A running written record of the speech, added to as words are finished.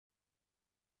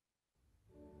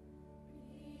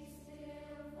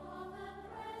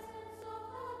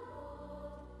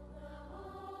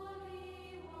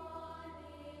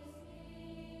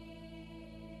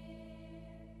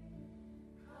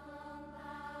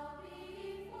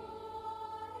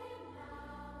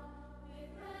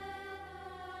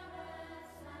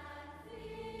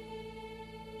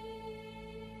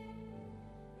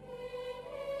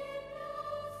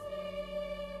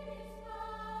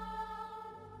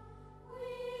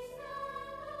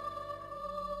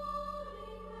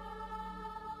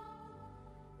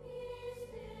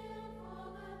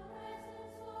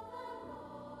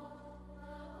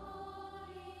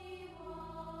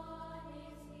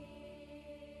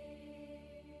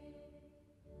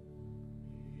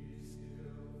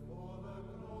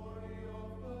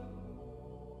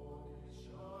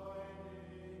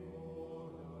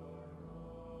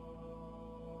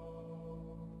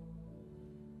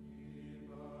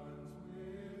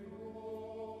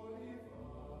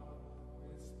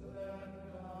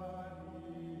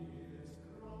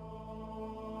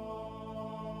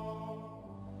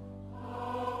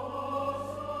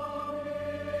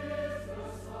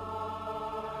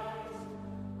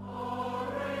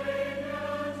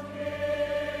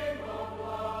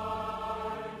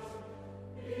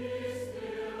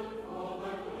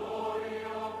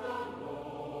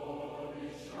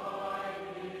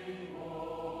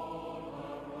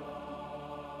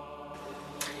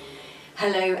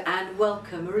Hello and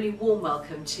welcome, a really warm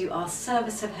welcome to our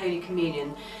service of Holy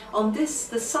Communion on the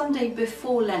Sunday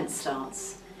before Lent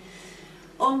starts.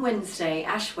 On Wednesday,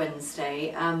 Ash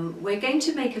Wednesday, we're going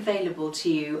to make available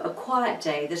to you a quiet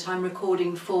day that I'm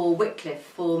recording for Wycliffe,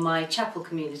 for my chapel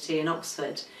community in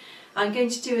Oxford. I'm going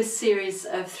to do a series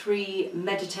of 3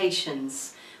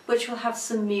 meditations which will have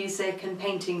some music and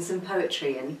paintings and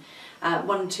poetry in. 1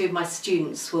 or 2 of my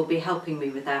students will be helping me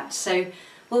with that. So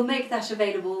we'll make that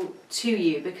available to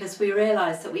you because we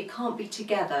realise that we can't be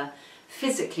together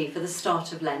physically for the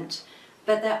start of Lent,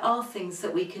 but there are things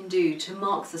that we can do to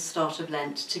mark the start of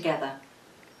Lent together.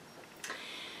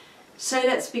 So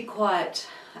let's be quiet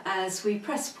as we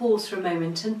press pause for a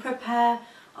moment and prepare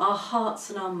our hearts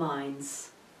and our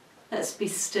minds. Let's be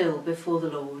still before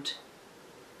the Lord,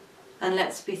 and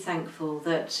let's be thankful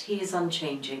that He is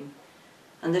unchanging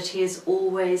and that He is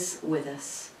always with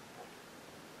us.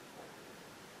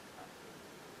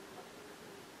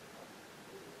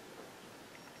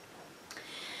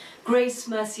 Grace,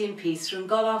 mercy and peace from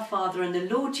God our Father and the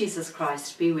Lord Jesus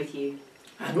Christ be with you.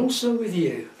 And also with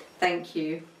you. Thank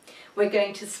you. We're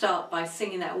going to start by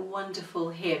singing that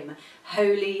wonderful hymn,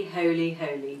 Holy, Holy,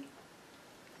 Holy.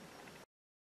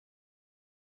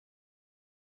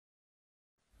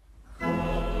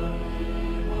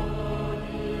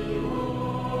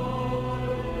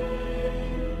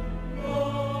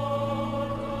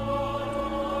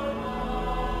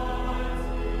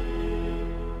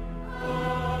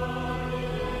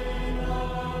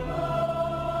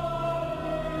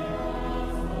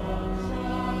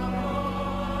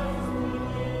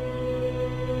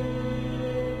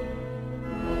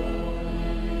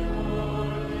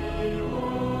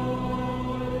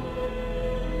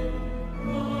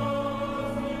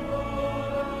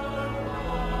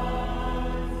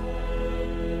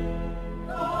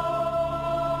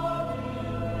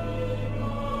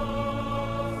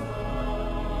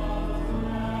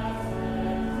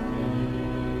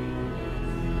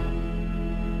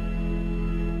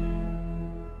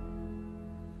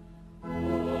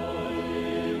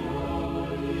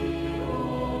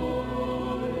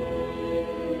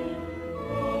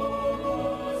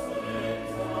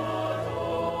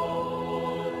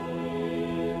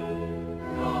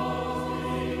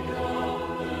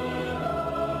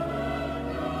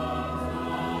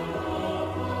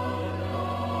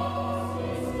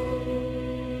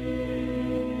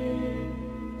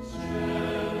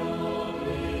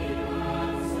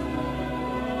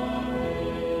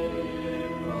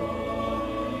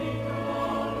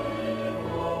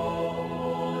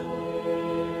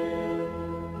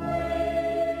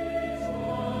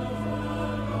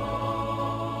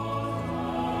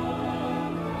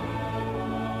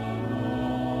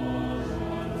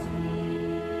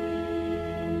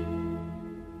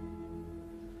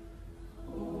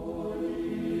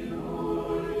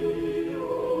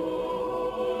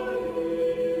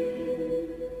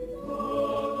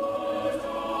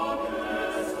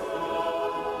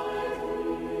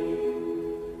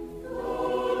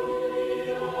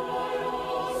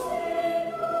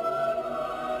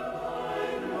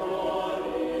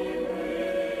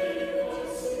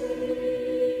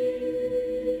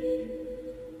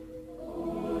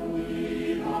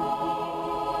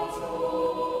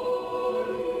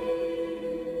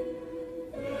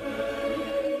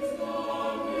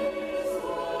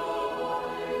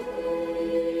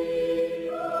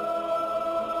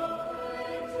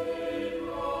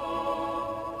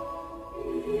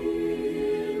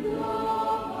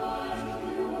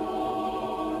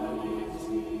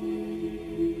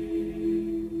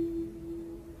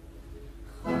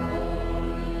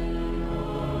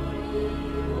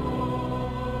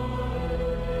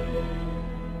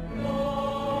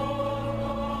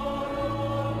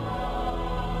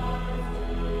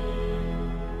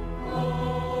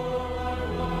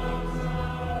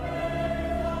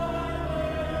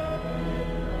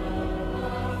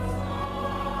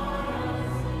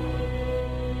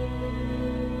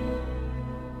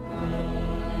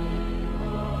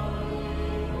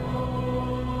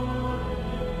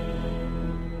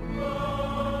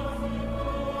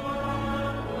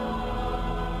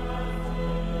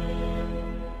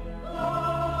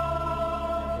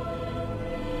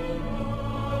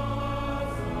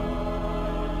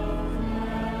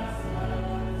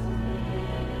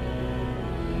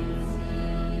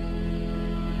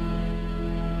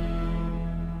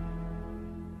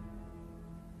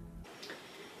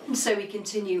 And so we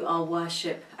continue our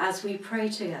worship as we pray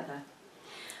together.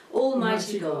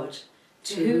 Almighty God,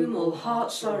 to whom all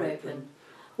hearts are open,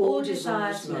 all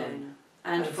desires known,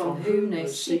 and from whom no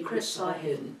secrets are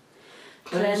hidden,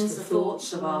 cleanse the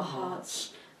thoughts of our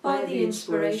hearts, by the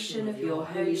inspiration of your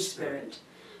Holy Spirit,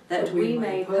 that we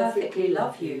may perfectly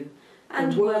love you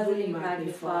and worthily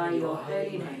magnify your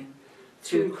holy name,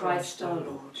 through Christ our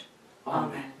Lord.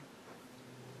 Amen.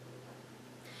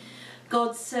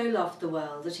 God so loved the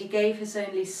world that he gave his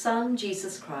only Son,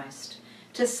 Jesus Christ,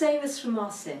 to save us from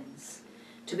our sins,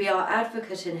 to be our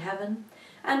advocate in heaven,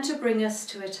 and to bring us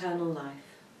to eternal life.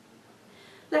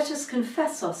 Let us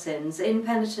confess our sins in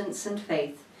penitence and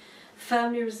faith,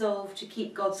 firmly resolved to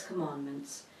keep God's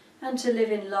commandments and to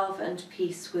live in love and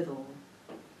peace with all.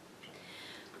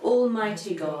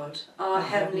 Almighty God, our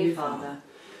Heavenly Father,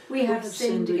 we have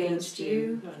sinned against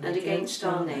you and against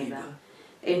our neighbour,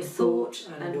 in thought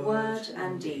and word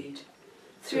and deed,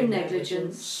 through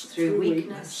negligence, through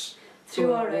weakness,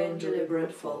 through our own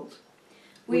deliberate fault.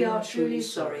 We are truly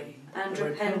sorry and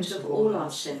repent of all our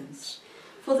sins,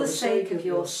 for the sake of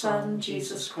your Son,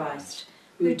 Jesus Christ,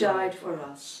 who died for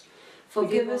us.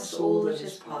 Forgive us all that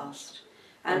is past,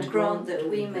 and grant that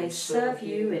we may serve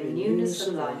you in newness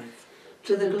of life,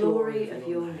 to the glory of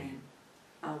your name.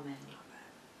 Amen.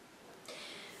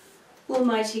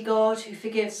 Almighty God, who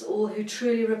forgives all who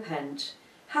truly repent,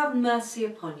 have mercy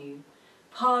upon you,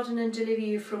 pardon and deliver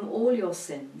you from all your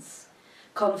sins,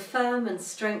 confirm and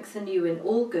strengthen you in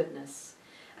all goodness,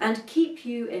 and keep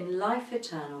you in life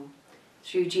eternal,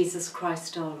 through Jesus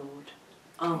Christ our Lord.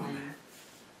 Amen.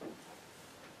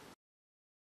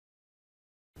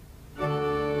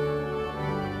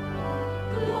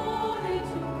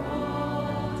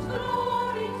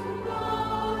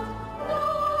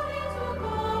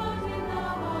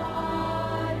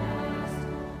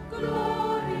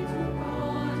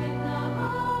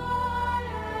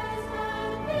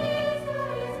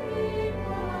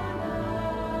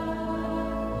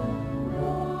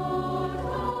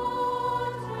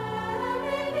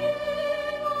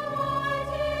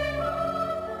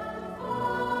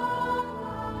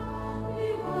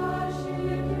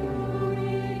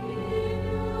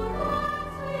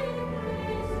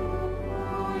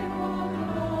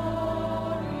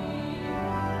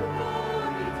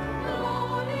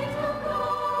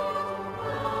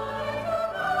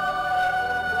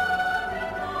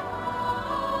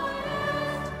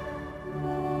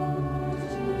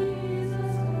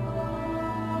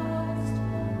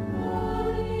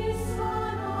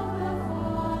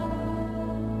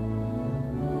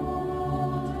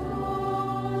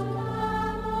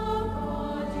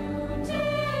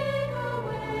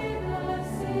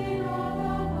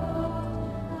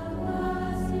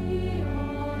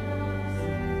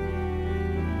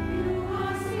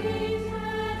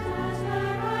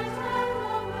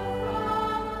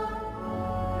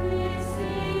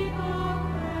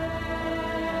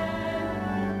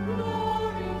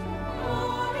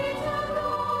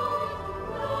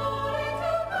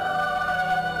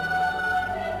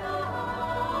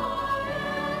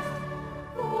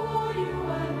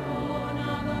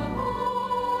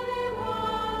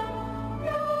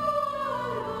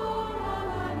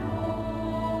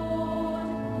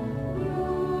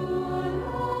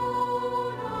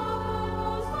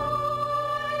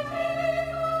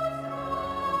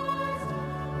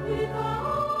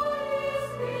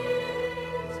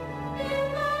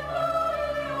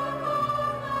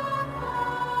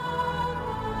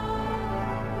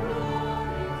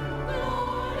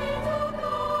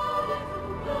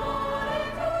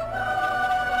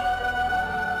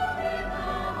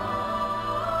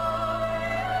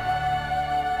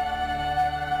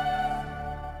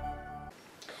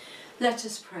 Let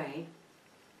us pray.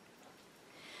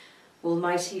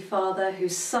 Almighty Father,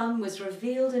 whose Son was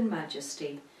revealed in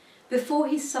majesty before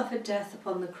he suffered death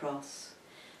upon the cross,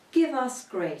 give us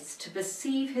grace to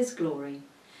perceive his glory,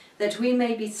 that we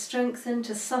may be strengthened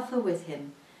to suffer with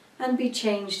him and be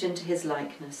changed into his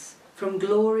likeness, from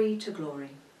glory to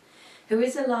glory, who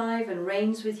is alive and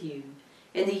reigns with you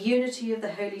in the unity of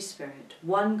the Holy Spirit,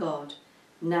 one God,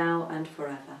 now and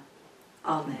forever.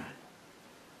 Amen.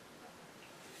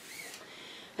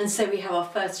 And so we have our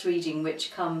first reading,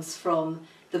 which comes from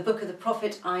the book of the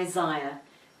prophet Isaiah,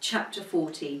 chapter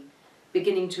 40,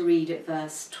 beginning to read at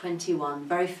verse 21,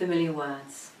 very familiar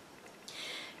words.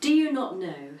 Do you not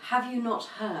know? Have you not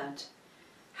heard?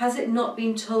 Has it not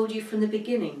been told you from the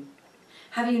beginning?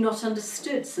 Have you not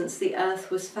understood since the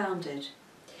earth was founded?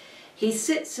 He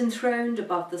sits enthroned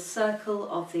above the circle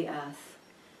of the earth,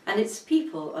 and its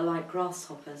people are like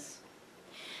grasshoppers.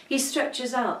 He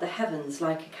stretches out the heavens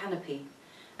like a canopy,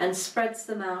 and spreads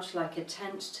them out like a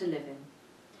tent to live in.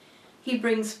 He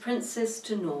brings princes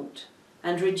to naught,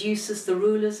 and reduces the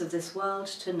rulers of this world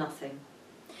to nothing.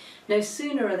 No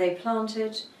sooner are they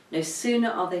planted, no sooner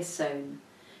are they sown,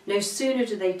 no sooner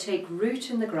do they take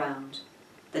root in the ground,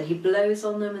 Then he blows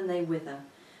on them and they wither,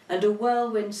 and a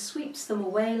whirlwind sweeps them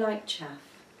away like chaff.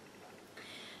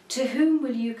 To whom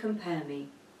will you compare me,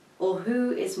 or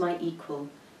who is my equal,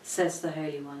 says the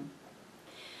Holy One.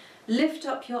 Lift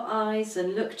up your eyes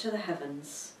and look to the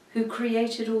heavens, who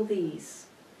created all these.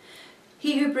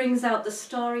 He who brings out the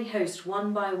starry host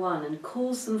one by one and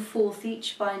calls them forth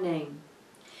each by name.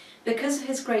 Because of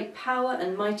his great power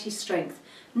and mighty strength,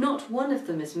 not one of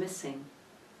them is missing.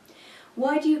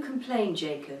 Why do you complain,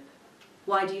 Jacob?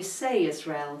 Why do you say,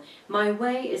 Israel, my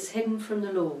way is hidden from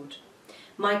the Lord?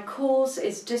 My cause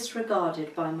is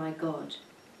disregarded by my God.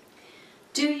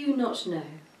 Do you not know?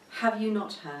 Have you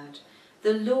not heard?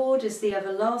 The Lord is the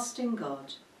everlasting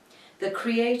God, the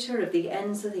creator of the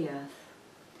ends of the earth.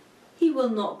 He will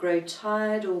not grow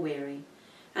tired or weary,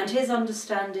 and his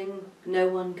understanding no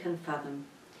one can fathom.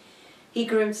 He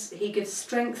gives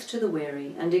strength to the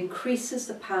weary and increases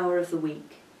the power of the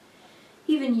weak.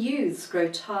 Even youths grow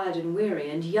tired and weary,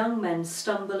 and young men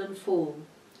stumble and fall.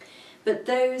 But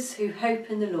those who hope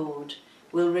in the Lord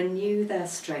will renew their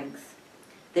strength.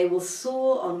 They will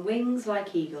soar on wings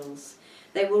like eagles.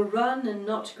 They will run and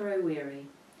not grow weary.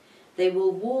 They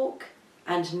will walk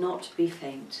and not be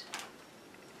faint.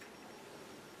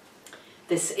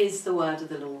 This is the word of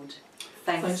the Lord.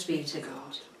 Thanks be to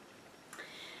God.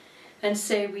 And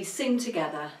so we sing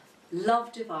together,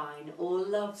 Love Divine, or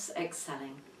Love's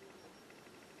Excelling.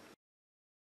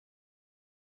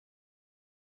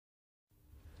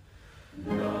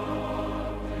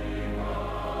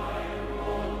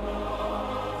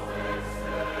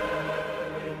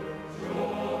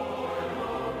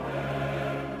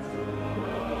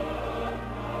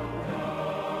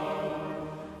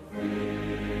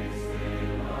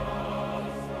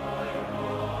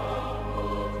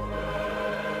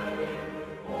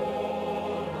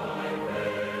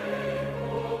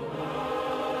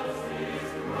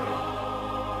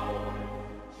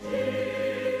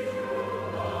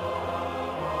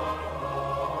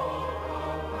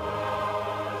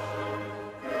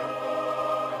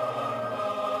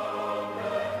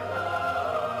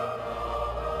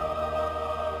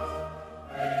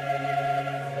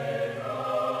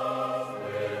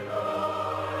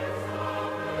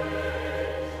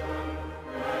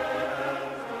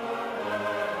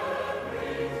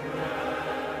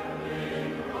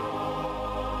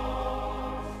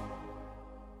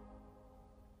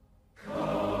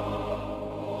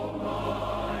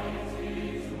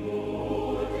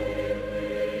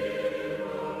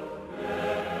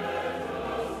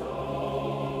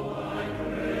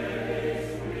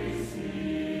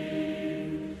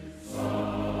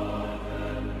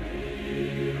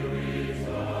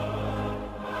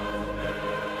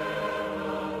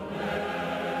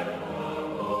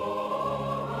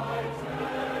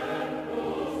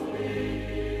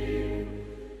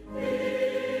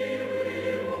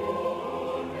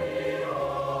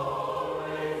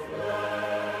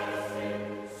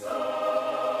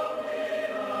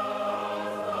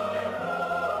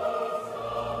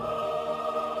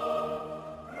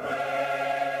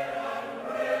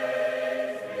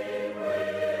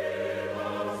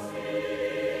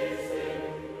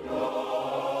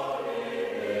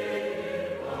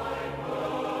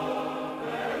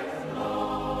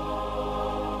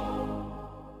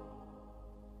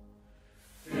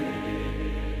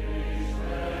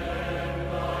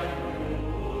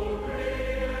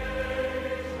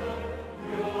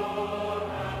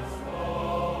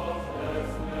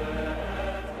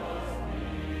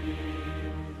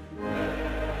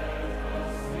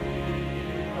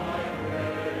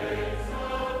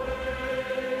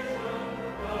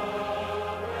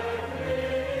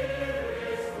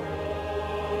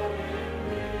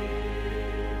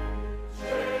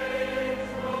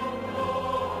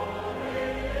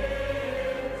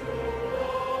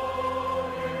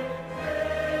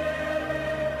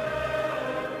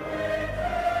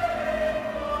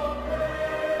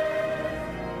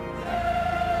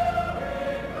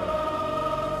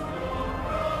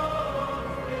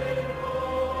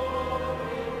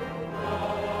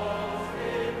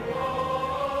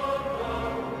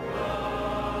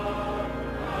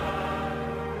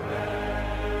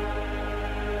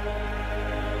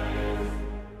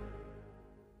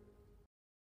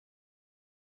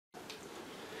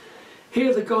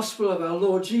 Hear the gospel of our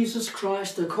Lord Jesus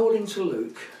Christ according to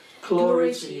Luke.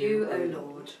 Glory to you, O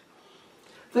Lord.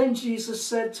 Then Jesus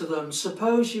said to them,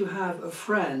 suppose you have a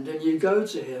friend and you go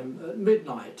to him at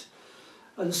midnight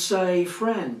and say,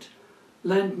 friend,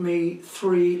 lend me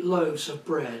 3 loaves of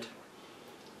bread.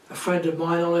 A friend of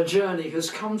mine on a journey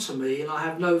has come to me and I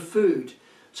have no food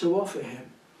to offer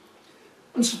him.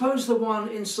 And suppose the one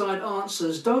inside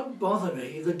answers, "Don't bother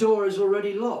me, the door is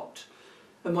already locked,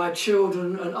 and my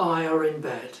children and I are in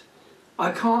bed.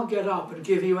 I can't get up and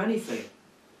give you anything."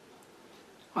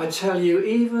 I tell you,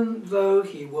 even though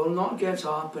he will not get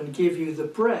up and give you the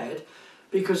bread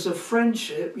because of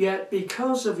friendship, yet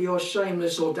because of your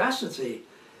shameless audacity,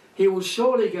 he will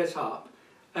surely get up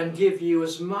and give you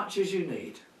as much as you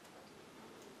need.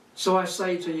 So I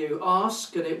say to you,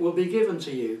 ask and it will be given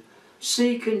to you.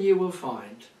 Seek and you will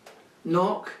find.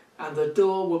 Knock and the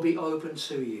door will be opened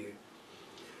to you.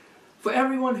 For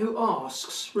everyone who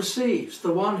asks receives,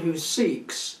 the one who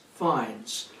seeks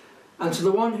finds, and to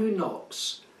the one who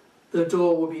knocks the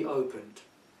door will be opened.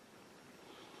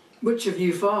 Which of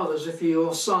you fathers, if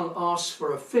your son asks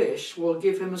for a fish, will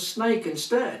give him a snake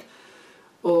instead?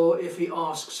 Or if he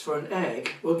asks for an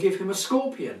egg, will give him a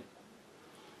scorpion?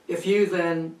 If you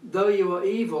then, though you are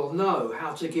evil, know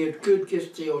how to give good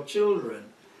gifts to your children,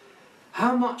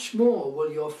 how much more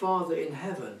will your Father in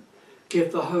heaven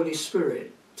give the Holy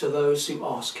Spirit to those who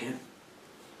ask him?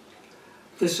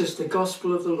 This is the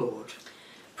gospel of the Lord.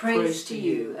 Praise to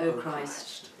you, O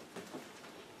Christ.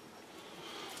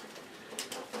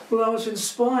 Well, I was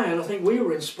inspired, I think we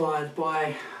were inspired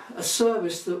by a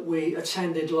service that we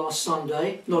attended last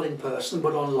Sunday, not in person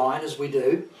but online as we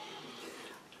do.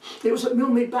 It was at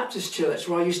Millmead Baptist Church,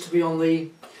 where I used to be on the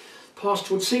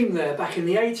pastoral team there back in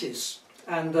the 80s,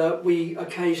 and we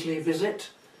occasionally visit.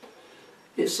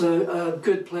 It's a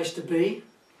good place to be.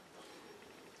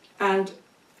 And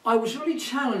I was really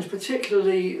challenged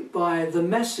particularly by the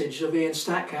message of Ian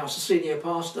Stackhouse, the senior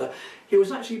pastor. He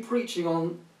was actually preaching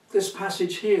on this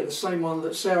passage here, the same one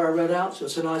that Sarah read out to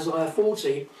us in Isaiah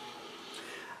 40.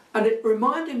 And it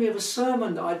reminded me of a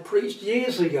sermon that I'd preached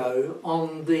years ago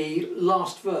on the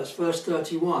last verse, verse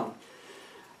 31.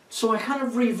 So I kind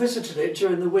of revisited it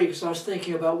during the week as I was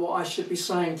thinking about what I should be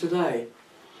saying today.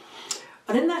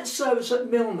 And in that service at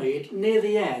Millmead, near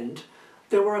the end,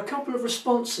 there were a couple of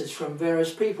responses from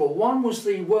various people. One was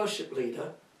the worship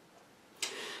leader,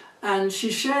 and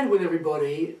she shared with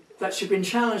everybody that she'd been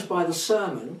challenged by the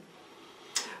sermon,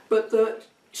 but that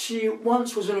she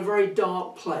once was in a very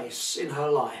dark place in her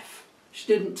life. She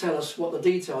didn't tell us what the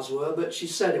details were, but she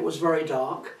said it was very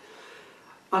dark,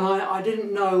 and I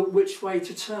didn't know which way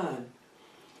to turn.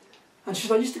 And she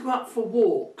said, I used to go out for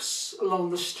walks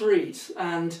along the street,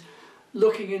 and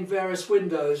looking in various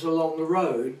windows along the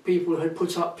road, people had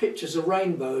put up pictures of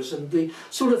rainbows and the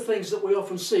sort of things that we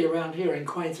often see around here in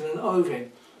Quainton and Oving.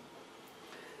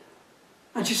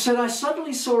 And she said, I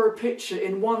suddenly saw a picture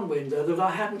in one window that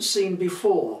I hadn't seen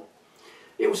before.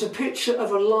 It was a picture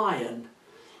of a lion,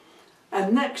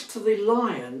 and next to the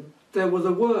lion there were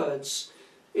the words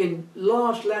in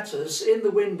large letters in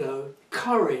the window,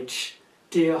 "Courage,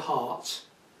 dear heart."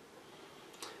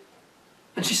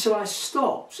 And she said, I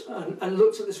stopped and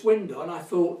looked at this window, and I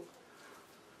thought,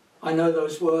 I know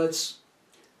those words,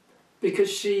 because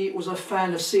she was a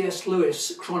fan of C.S.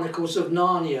 Lewis' Chronicles of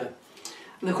Narnia.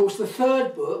 And of course the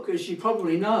third book, as you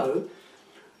probably know,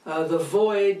 The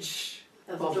Voyage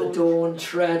of the Dawn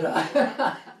Treader.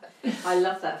 I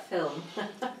love that film.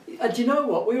 And do you know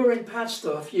what? We were in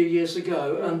Padstow a few years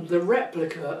ago, and the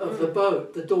replica of the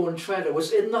boat, the Dawn Treader,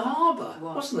 was in the harbour,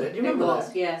 wasn't it? Do you remember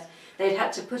that? Yes. They'd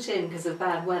had to put in because of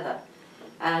bad weather,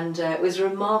 and it was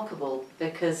remarkable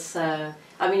because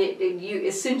I mean, you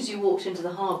as soon as you walked into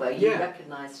the harbour, you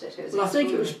recognised it. It was. Well, I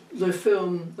think it was the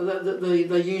film that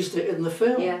they used it in the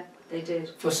film. Yeah, they did.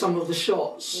 For some of the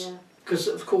shots. Yeah. Because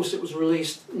of course it was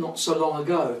released not so long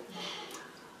ago.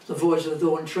 The Voyage of the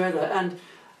Dawn Treader, and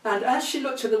as she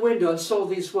looked in the window and saw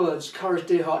these words, "Courage,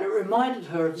 dear heart," it reminded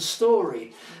her of the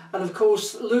story. And of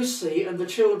course, Lucy and the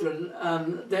children,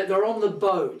 they're on the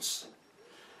boat,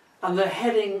 and they're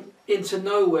heading into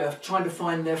nowhere, trying to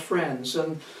find their friends.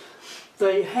 And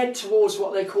they head towards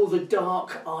what they call the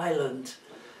Dark Island.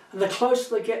 And the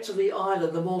closer they get to the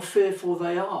island, the more fearful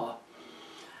they are.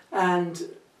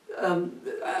 And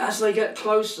as they get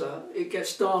closer, it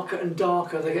gets darker and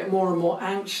darker. They get more and more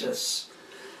anxious.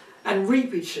 And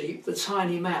Reepicheep, the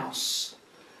tiny mouse,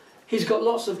 he's got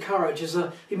lots of courage.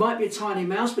 He might be a tiny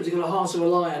mouse, but he's got a heart of a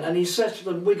lion. And he says to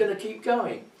them, we're going to keep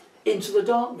going into the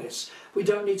darkness. We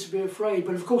don't need to be afraid.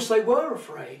 But of course they were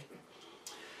afraid.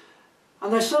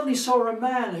 And they suddenly saw a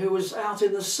man who was out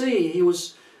in the sea. He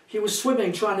was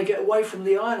swimming, trying to get away from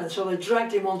the island. So they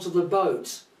dragged him onto the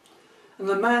boat. And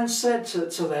the man said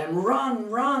to them, run,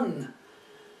 run.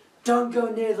 Don't go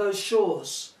near those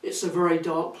shores. It's a very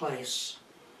dark place.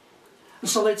 And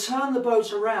so they turn the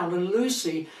boat around, and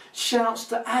Lucy shouts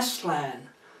to Aslan.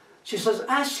 She says,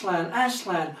 Aslan,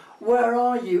 Aslan, where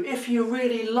are you? If you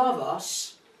really love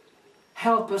us,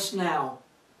 help us now.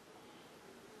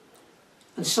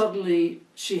 And suddenly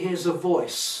she hears a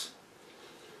voice,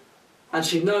 and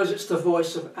she knows it's the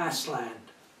voice of Aslan.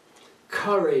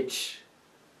 Courage,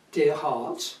 dear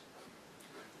heart.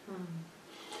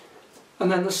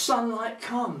 And then the sunlight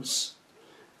comes,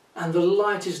 and the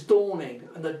light is dawning,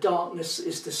 and the darkness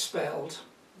is dispelled.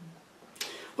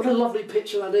 What a lovely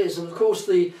picture that is. And of course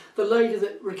the lady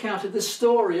that recounted this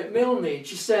story at Millmead,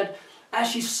 she said as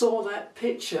she saw that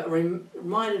picture, it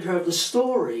reminded her of the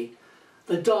story,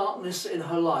 the darkness in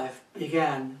her life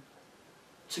began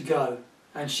to go,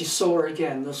 and she saw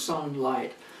again the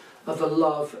sunlight of the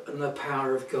love and the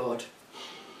power of God.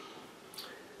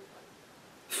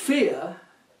 Fear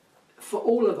for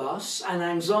all of us and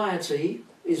anxiety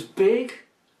is big,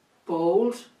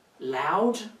 bold,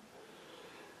 loud.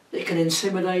 It can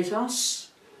intimidate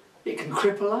us, it can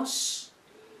cripple us,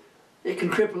 it can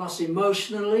cripple us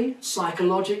emotionally,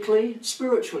 psychologically,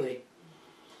 spiritually.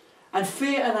 And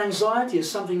fear and anxiety is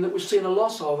something that we've seen a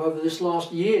lot of over this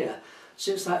last year,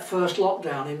 since that first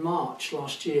lockdown in March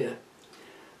last year.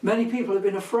 Many people have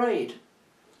been afraid.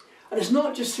 And it's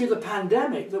not just through the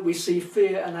pandemic that we see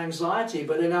fear and anxiety,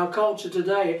 but in our culture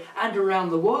today and around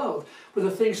the world, with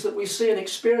the things that we see and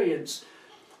experience.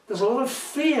 There's a lot of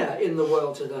fear in the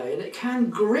world today, and it can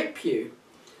grip you.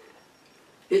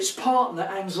 Its partner,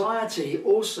 anxiety,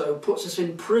 also puts us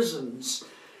in prisons,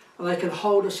 and they can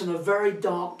hold us in a very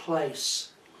dark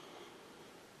place.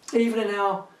 Even in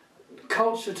our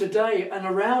culture today and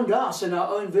around us, in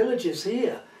our own villages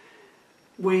here,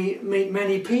 we meet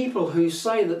many people who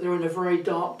say that they're in a very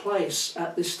dark place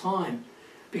at this time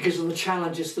because of the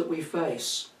challenges that we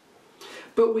face.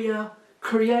 But we are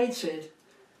created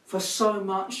for so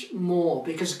much more,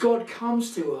 because God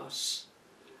comes to us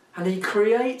and He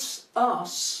creates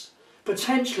us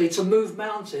potentially to move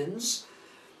mountains,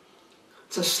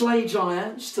 to slay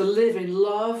giants, to live in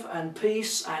love and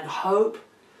peace and hope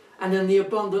and in the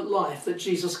abundant life that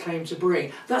Jesus came to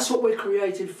bring. That's what we're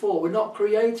created for. We're not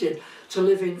created to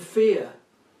live in fear.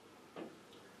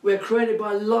 We're created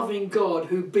by a loving God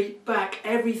who beat back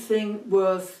everything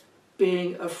worth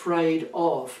being afraid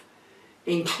of,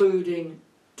 including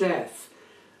death.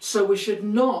 So we should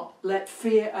not let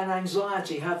fear and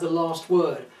anxiety have the last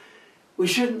word. We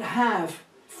shouldn't have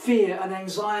fear and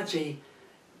anxiety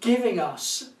giving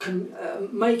us,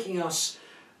 making us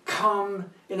come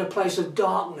in a place of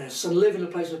darkness and live in a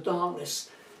place of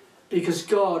darkness, because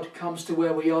God comes to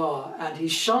where we are and He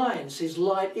shines His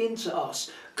light into us.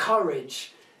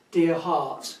 Courage, dear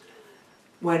heart,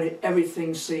 when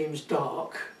everything seems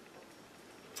dark.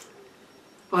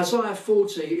 Isaiah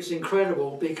 40 is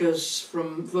incredible, because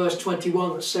from verse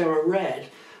 21 that Sarah read,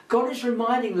 God is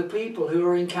reminding the people who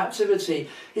are in captivity,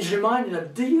 He's reminding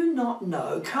them, do you not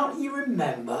know? Can't you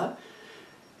remember?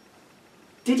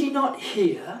 Did you not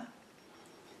hear?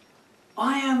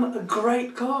 I am a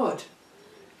great God.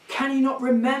 Can you not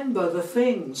remember the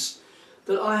things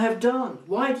that I have done?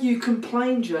 Why do you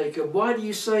complain, Jacob? Why do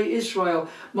you say, Israel,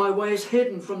 my way is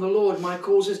hidden from the Lord, my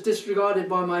cause is disregarded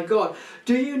by my God?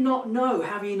 Do you not know,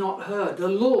 have you not heard? The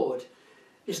Lord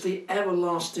is the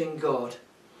everlasting God.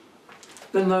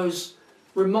 Then those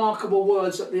remarkable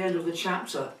words at the end of the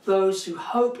chapter, those who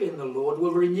hope in the Lord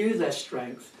will renew their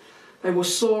strength. They will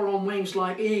soar on wings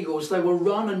like eagles. They will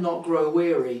run and not grow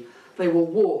weary. They will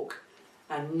walk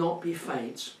and not be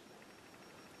faint.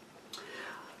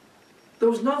 There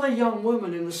was another young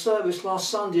woman in the service last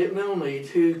Sunday at Millmead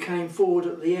who came forward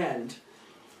at the end,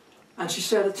 and she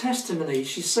said a testimony.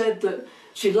 She said that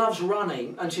she loves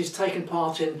running and she's taken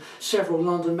part in several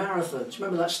London marathons.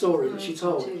 Remember that story that she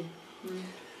told?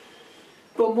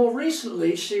 But more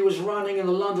recently she was running in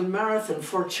the London Marathon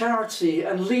for a charity,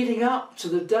 and leading up to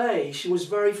the day she was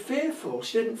very fearful.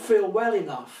 She didn't feel well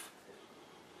enough.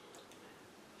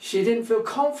 She didn't feel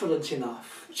confident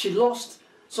enough. She lost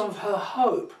some of her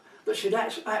hope that she'd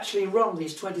actually run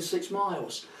these 26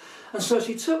 miles. And so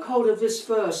she took hold of this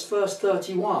verse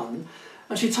 31,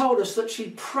 and she told us that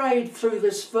she prayed through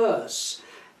this verse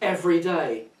every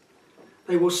day.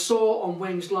 They will soar on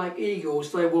wings like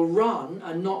eagles. They will run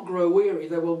and not grow weary.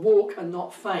 They will walk and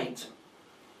not faint.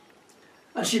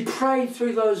 And she prayed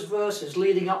through those verses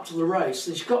leading up to the race.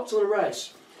 And she got to the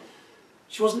race.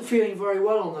 She wasn't feeling very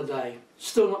well on the day,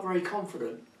 still not very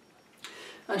confident.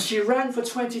 And she ran for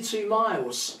 22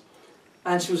 miles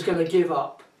and she was going to give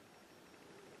up.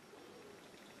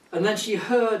 And then she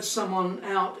heard someone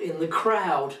out in the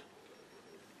crowd.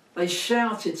 They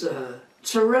shouted to her,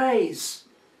 "Therese,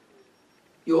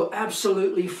 you're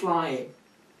absolutely flying."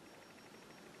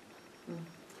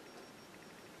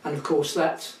 And of course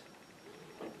that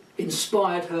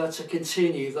inspired her to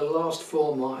continue the last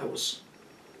 4 miles.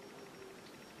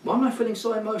 Why am I feeling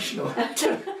so emotional?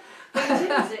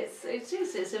 It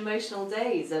is. It's emotional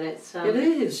days, and it's. It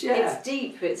is, yeah. It's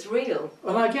deep. It's real.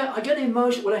 And I get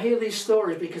emotional when I hear these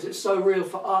stories because it's so real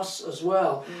for us as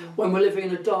well. When we're living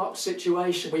in a dark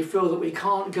situation, we feel that we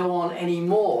can't go on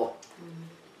anymore.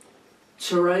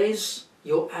 Therese,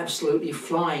 you're absolutely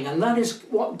flying, and that is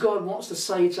what God wants to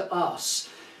say to us.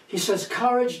 He says,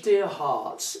 "Courage, dear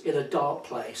hearts, in a dark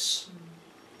place.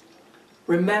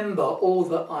 Remember all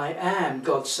that I am,"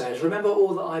 God says. "Remember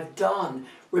all that I've done.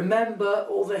 Remember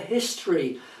all the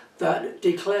history that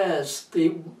declares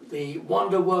the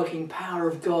wonder-working power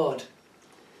of God.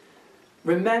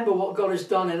 Remember what God has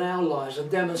done in our lives and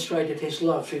demonstrated his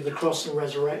love through the cross and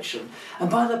resurrection. And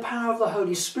by the power of the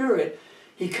Holy Spirit,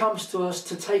 he comes to us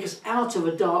to take us out of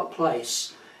a dark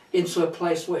place into a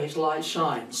place where his light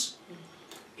shines.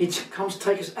 He comes to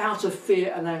take us out of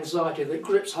fear and anxiety that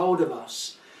grips hold of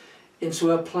us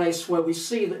into a place where we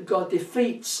see that God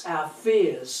defeats our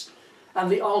fears and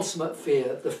the ultimate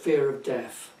fear, the fear of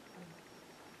death."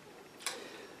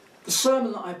 The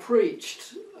sermon that I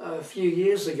preached a few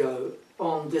years ago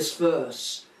on this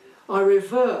verse, I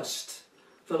reversed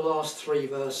the last 3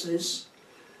 verses,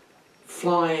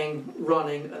 flying,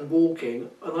 running and walking,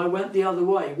 and I went the other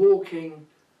way, walking,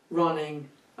 running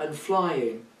and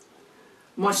flying.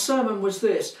 My sermon was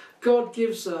this: God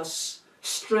gives us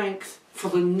strength for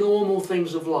the normal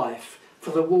things of life,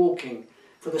 for the walking,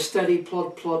 for the steady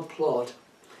plod, plod, plod.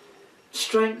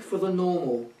 Strength for the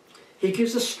normal. He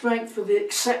gives us strength for the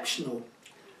exceptional.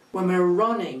 When we're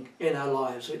running in our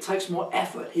lives, it takes more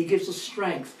effort. He gives us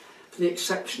strength for the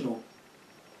exceptional.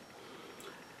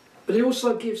 But he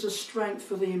also gives us strength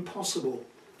for the impossible,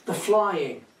 the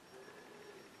flying.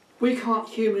 We can't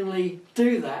humanly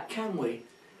do that, can we?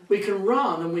 We can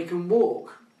run and we can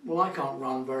walk. Well, I can't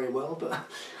run very well, but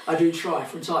I do try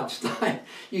from time to time,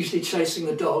 usually chasing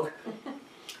the dog.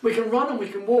 We can run and we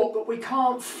can walk, but we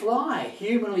can't fly,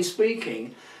 humanly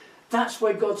speaking. That's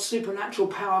where God's supernatural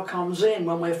power comes in.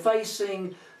 When we're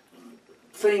facing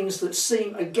things that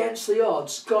seem against the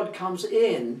odds, God comes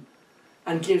in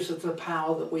and gives us the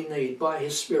power that we need by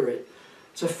his Spirit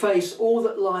to face all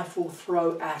that life will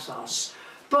throw at us.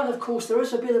 But of course there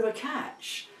is a bit of a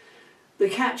catch. The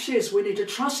catch is we need to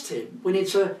trust him. We need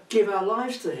to give our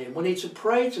lives to him. We need to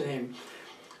pray to him.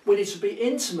 We need to be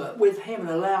intimate with him and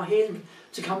allow him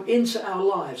to come into our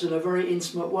lives in a very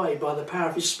intimate way by the power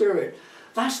of his Spirit.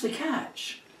 That's the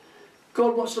catch.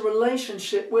 God wants a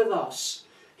relationship with us.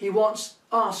 He wants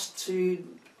us to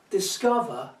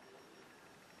discover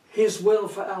his will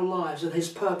for our lives and his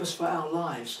purpose for our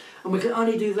lives. And we can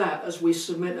only do that as we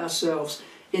submit ourselves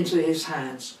into his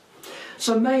hands.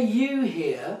 So may you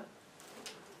hear,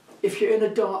 if you're in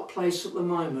a dark place at the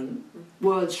moment,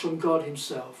 words from God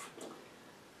himself.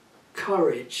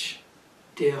 Courage,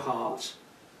 dear heart.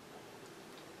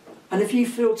 And if you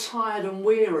feel tired and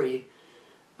weary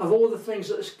of all the things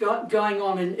that's going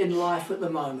on in life at the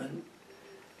moment,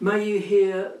 may you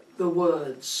hear the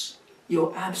words,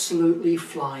 "You're absolutely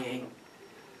flying."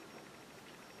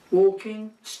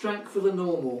 Walking, strength for the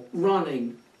normal.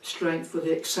 Running, strength for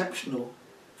the exceptional.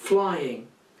 Flying,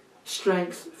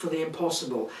 strength for the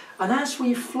impossible. And as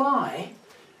we fly,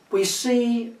 we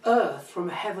see earth from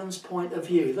heaven's point of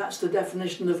view. That's the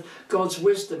definition of God's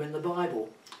wisdom in the Bible.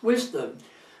 Wisdom,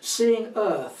 seeing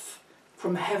earth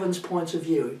from heaven's point of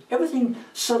view. Everything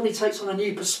suddenly takes on a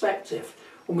new perspective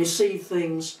when we see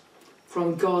things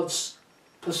from God's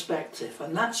perspective.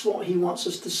 And that's what he wants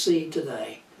us to see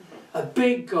today. A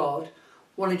big God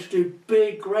wanting to do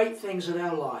big, great things in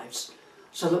our lives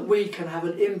so that we can have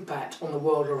an impact on the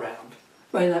world around.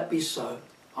 May that be so.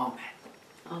 Amen.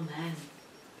 Amen.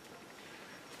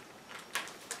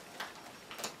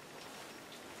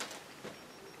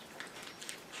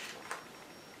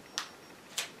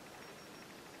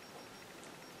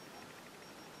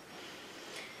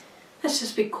 Let's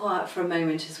just be quiet for a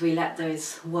moment as we let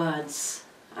those words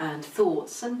and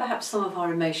thoughts and perhaps some of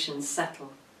our emotions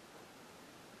settle.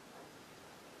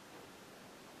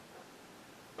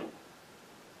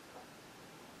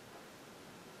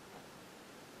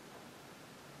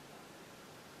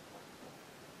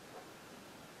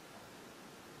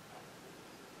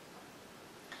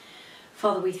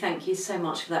 Father, we thank you so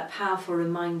much for that powerful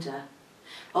reminder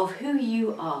of who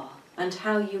you are and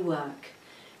how you work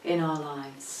in our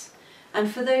lives. And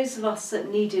for those of us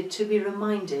that needed to be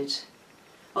reminded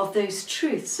of those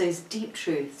truths, those deep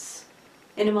truths,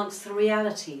 in amongst the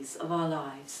realities of our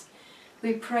lives,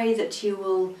 we pray that you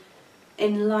will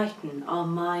enlighten our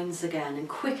minds again and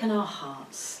quicken our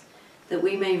hearts, that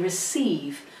we may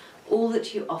receive all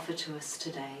that you offer to us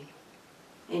today.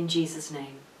 In Jesus'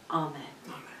 name, amen.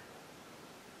 Amen.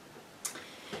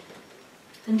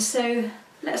 And so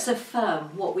Let's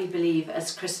affirm what we believe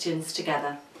as Christians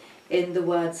together in the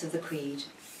words of the Creed.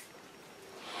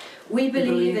 We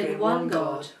believe in one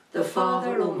God, the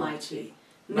Father Almighty,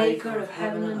 maker of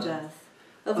heaven and earth,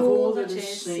 of all that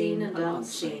is seen and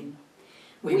unseen.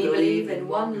 We believe in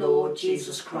one Lord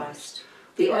Jesus Christ,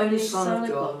 the only Son of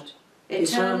God,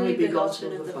 eternally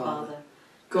begotten of the Father,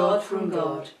 God from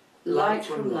God, light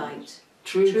from light,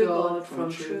 true God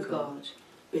from true God,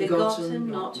 begotten,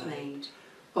 not made,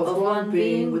 of one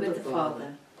being with the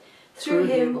Father. Through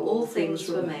him all things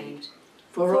were made.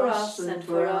 For us and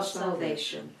for our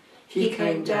salvation, he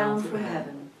came down from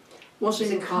heaven, was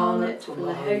incarnate from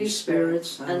the Holy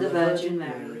Spirit and the Virgin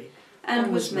Mary,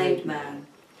 and was made man.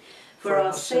 For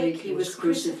our sake he was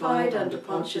crucified under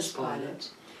Pontius Pilate.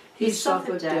 He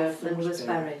suffered death and was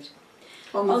buried.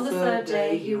 On the third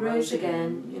day he rose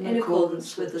again in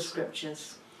accordance with the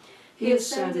Scriptures. He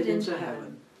ascended into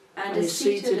heaven and is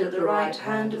seated at the right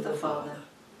hand of the Father.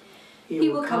 He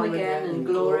will come again in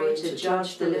glory to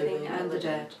judge the living and the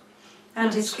dead,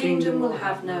 and his kingdom will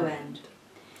have no end.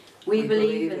 We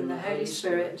believe in the Holy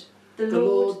Spirit, the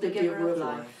Lord, the giver of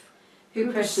life,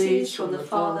 who proceeds from the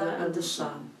Father and the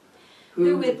Son,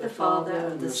 who with the Father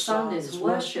and the Son is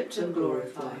worshipped and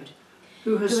glorified,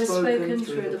 who has spoken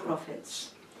through the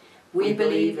prophets. We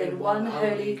believe in one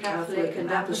holy Catholic and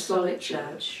Apostolic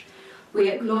Church. We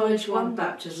acknowledge one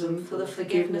baptism for the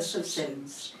forgiveness of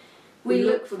sins. We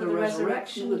look for the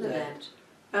resurrection of the dead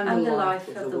and the life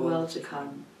of the world to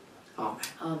come. Amen.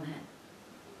 Amen.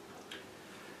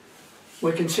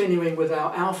 We're continuing with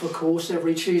our Alpha course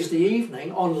every Tuesday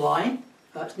evening online.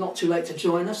 It's not too late to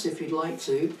join us if you'd like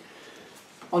to.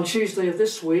 On Tuesday of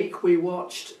this week we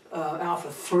watched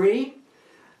Alpha 3,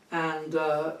 and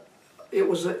it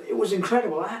was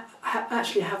incredible. I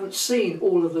actually haven't seen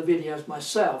all of the videos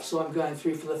myself, so I'm going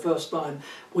through for the first time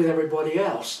with everybody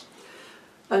else.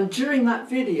 And during that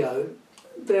video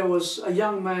there was a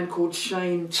young man called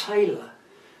Shane Taylor,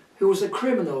 who was a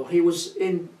criminal. He was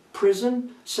in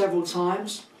prison several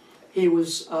times. He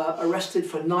was arrested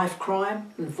for knife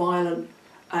crime and violent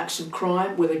acts of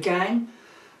crime with a gang,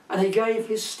 and he gave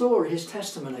his story, his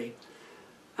testimony.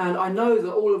 And I know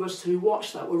that all of us who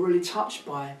watched that were really touched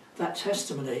by that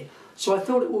testimony, so I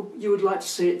thought you would like to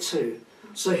see it too.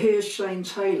 So here's Shane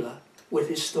Taylor with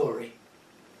his story.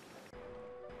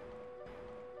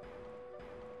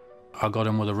 I got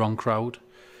in with the wrong crowd,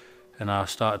 and I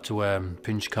started to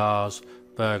pinch cars,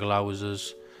 burgle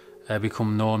houses,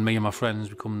 me and my friends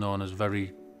become known as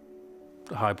very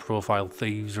high profile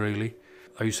thieves really.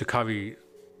 I used to carry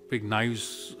big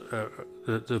knives,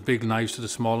 the big knives to the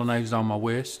smaller knives down my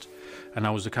waist, and I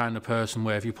was the kind of person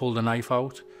where if you pulled a knife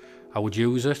out, I would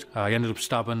use it. I ended up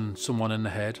stabbing someone in the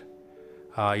head.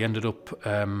 I ended up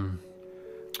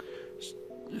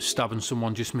stabbing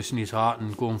someone, just missing his heart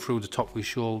and going through the top of his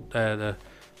shoulder,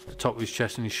 the top of his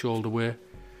chest and his shoulder where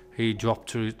he dropped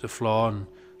to the floor, and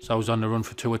so I was on the run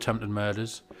for 2 attempted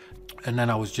murders. And then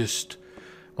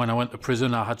when I went to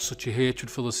prison, I had such a hatred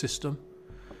for the system,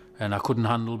 and I couldn't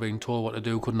handle being told what to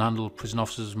do, couldn't handle prison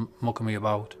officers mucking me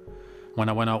about. When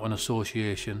I went out on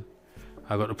association,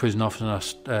 I got to prison officer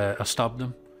and I stabbed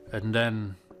them, and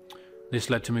then this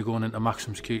led to me going into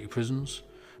maximum security prisons,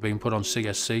 being put on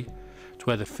CSC. It's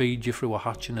where they feed you through a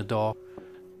hatch in the door.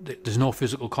 There's no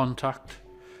physical contact,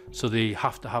 so they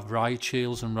have to have riot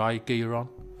shields and riot gear on.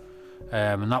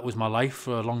 And that was my life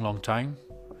for a long, long time,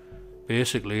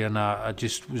 basically. And I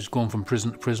just was going from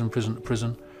prison to prison, prison to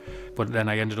prison. But then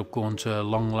I ended up going to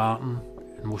Long Lartin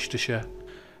in Worcestershire.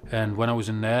 And when I was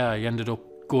in there, I ended up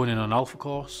going in an Alpha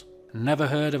course. Never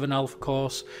heard of an Alpha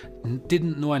course,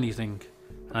 didn't know anything.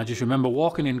 And I just remember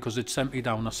walking in because it sent me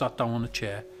down. I sat down on a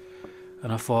chair.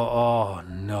 And I thought, oh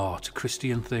no, it's a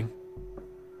Christian thing.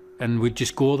 And we'd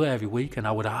just go there every week and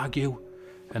I would argue.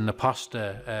 And the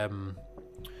pastor,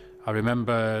 I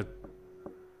remember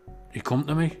he come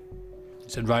to me. He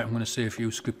said, right, I'm going to say a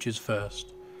few scriptures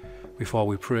first before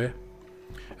we pray.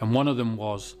 And one of them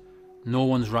was, no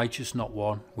one's righteous, not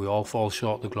one. We all fall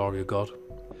short of the glory of God.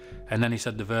 And then he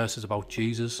said the verses about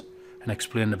Jesus and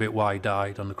explained a bit why he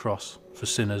died on the cross for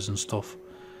sinners and stuff.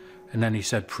 And then he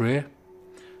said, pray.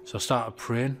 So I started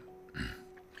praying,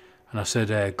 and I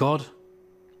said, God,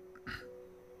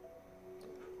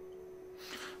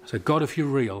 if you're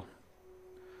real,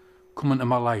 come into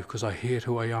my life because I hate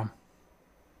who I am.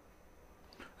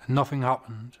 And nothing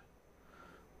happened.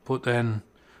 But then,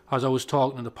 as I was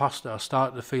talking to the pastor, I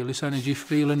started to feel this energy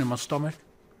feeling in my stomach.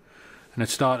 And it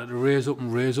started to raise up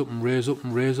and raise up and raise up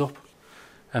and raise up.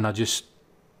 And I just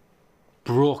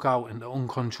broke out into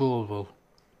uncontrollable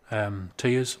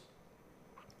tears.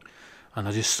 And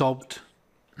I just sobbed,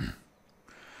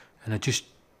 and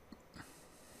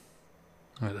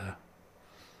right there.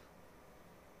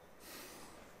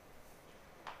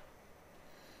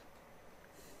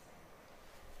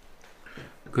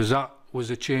 Because that was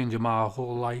a change of my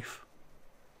whole life.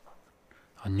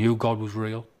 I knew God was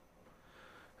real,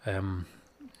 and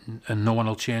no one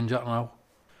will change that now.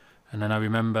 And then I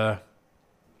remember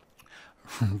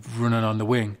running on the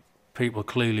wing. People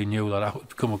clearly knew that I would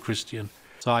become a Christian.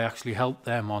 So I actually helped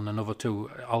them on another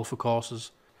 2 Alpha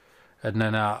courses. And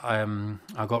then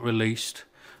I got released.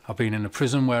 I've been in a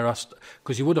prison where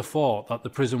because you would have thought that the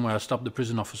prison where I stabbed the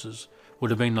prison officers would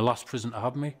have been the last prison to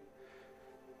have me.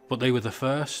 But they were the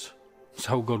first. That's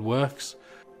how God works.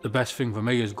 The best thing for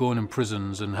me is going in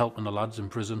prisons and helping the lads in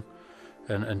prison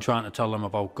and trying to tell them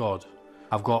about God.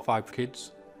 I've got 5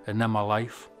 kids and they're my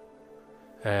life.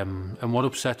 And what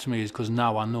upsets me is because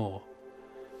now I know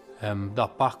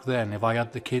that back then, if I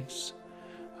had the kids,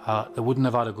 they wouldn't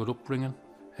have had a good upbringing.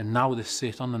 And now they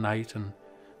sit on the night and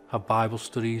have Bible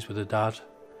studies with their dad.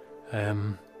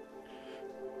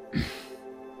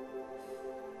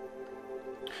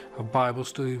 Have Bible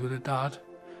studies with their dad.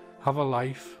 Have a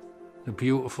life. They're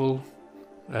beautiful.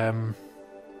 And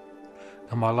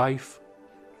my life.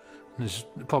 And this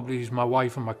probably is my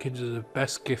wife and my kids are the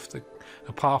best gift that,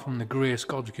 apart from the grace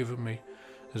God's given me,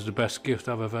 is the best gift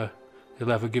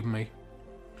He'll ever give me.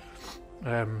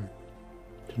 Didn't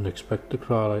expect to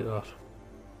cry like that.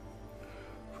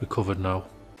 Recovered now.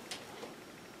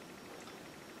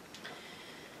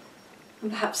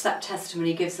 And perhaps that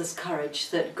testimony gives us courage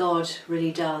that God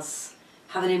really does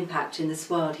have an impact in this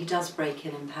world. He does break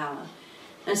in power.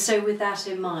 And so with that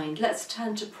in mind, let's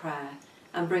turn to prayer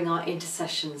and bring our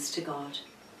intercessions to God.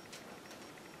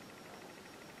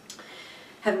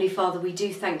 Heavenly Father, we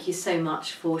do thank you so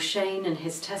much for Shane and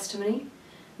his testimony.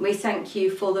 We thank you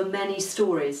for the many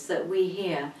stories that we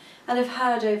hear and have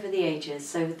heard over the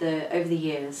ages, over the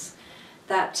years,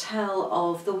 that tell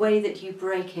of the way that you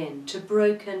break into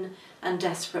broken and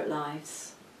desperate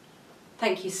lives.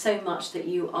 Thank you so much that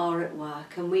you are at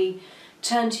work, and we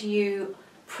turn to you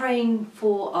praying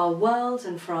for our world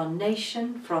and for our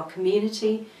nation, for our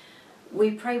community.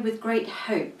 We pray with great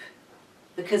hope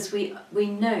because we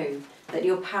know that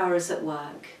your power is at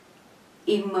work,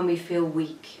 even when we feel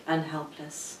weak and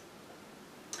helpless.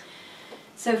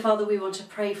 So, Father, we want to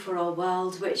pray for our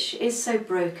world, which is so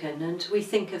broken, and we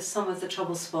think of some of the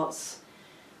trouble spots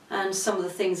and some of the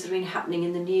things that have been happening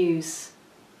in the news.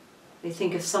 We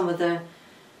think of some of the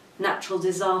natural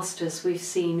disasters we've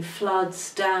seen,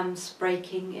 floods, dams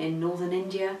breaking in northern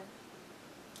India,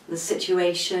 the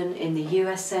situation in the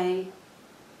USA.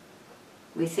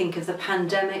 We think of the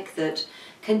pandemic that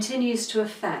continues to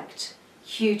affect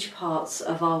huge parts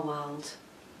of our world.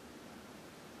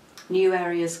 New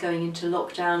areas going into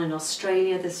lockdown in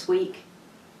Australia this week,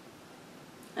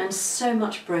 and so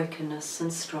much brokenness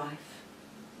and strife.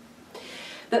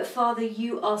 But Father,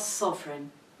 you are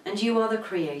sovereign and you are the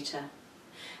Creator.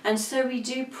 And so we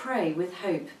do pray with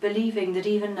hope, believing that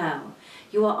even now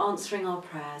you are answering our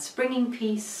prayers, bringing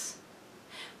peace,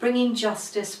 bringing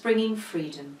justice, bringing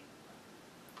freedom.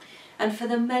 And for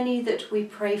the many that we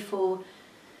pray for,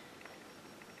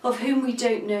 of whom we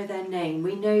don't know their name,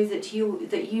 we know that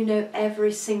you know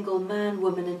every single man,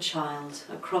 woman and child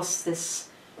across this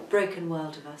broken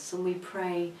world of us. And we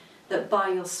pray that by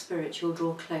your Spirit you'll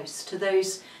draw close to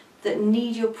those that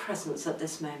need your presence at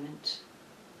this moment.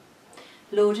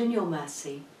 Lord, in your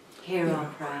mercy, hear our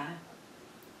prayer.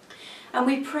 And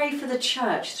we pray for the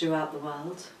church throughout the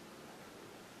world,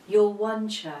 your one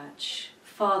church,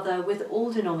 Father, with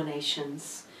all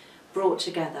denominations brought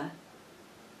together,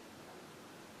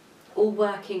 all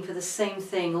working for the same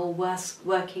thing, all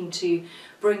working to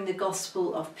bring the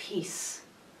gospel of peace.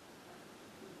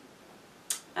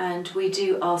 And we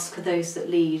do ask for those that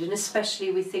lead, and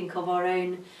especially we think of our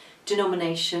own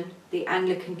denomination, the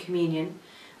Anglican Communion,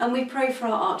 and we pray for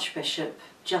our Archbishop,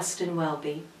 Justin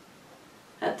Welby.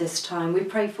 At this time, we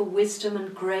pray for wisdom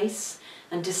and grace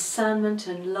and discernment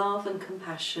and love and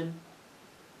compassion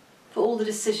for all the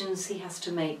decisions he has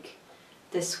to make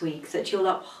this week, that you'll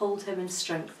uphold him and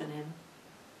strengthen him.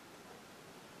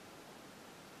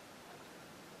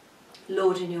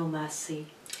 Lord, in your mercy,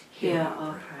 hear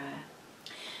our prayer.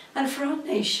 And for our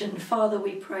nation, Father,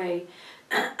 we pray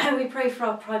for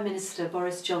our Prime Minister,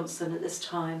 Boris Johnson, at this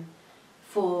time,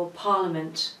 for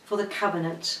Parliament, for the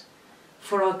Cabinet,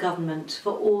 for our government,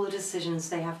 for all the decisions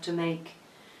they have to make.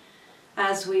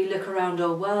 As we look around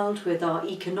our world with our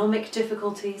economic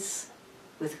difficulties,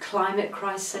 with climate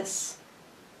crisis,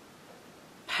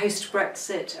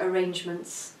 post-Brexit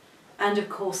arrangements, and of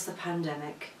course the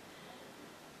pandemic.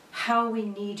 How we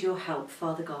need your help,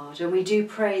 Father God, and we do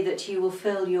pray that you will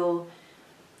fill your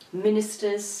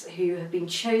ministers who have been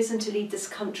chosen to lead this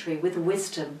country with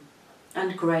wisdom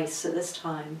and grace at this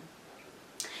time.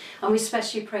 And we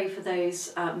especially pray for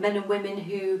those men and women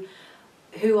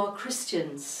who are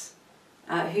Christians,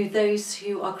 those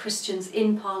who are Christians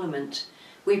in Parliament.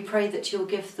 We pray that you'll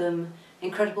give them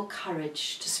incredible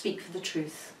courage to speak for the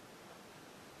truth.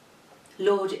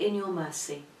 Lord, in your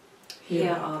mercy,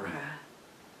 hear our prayer.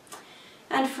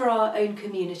 And for our own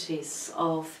communities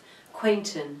of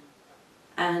Quainton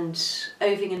and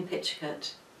Oving and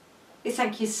Pitchcote, we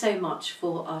thank you so much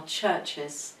for our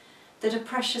churches that are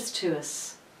precious to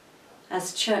us.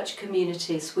 As church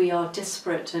communities, we are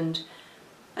disparate and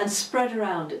spread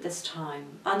around at this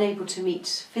time, unable to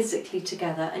meet physically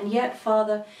together, and yet,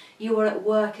 Father, you are at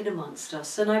work in amongst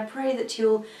us, and I pray that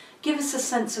you'll give us a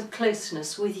sense of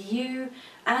closeness with you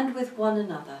and with one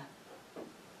another.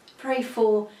 Pray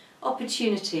for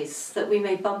opportunities that we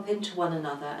may bump into one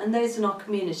another and those in our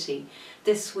community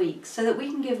this week, so that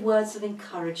we can give words of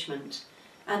encouragement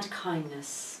and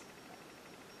kindness.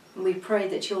 And we pray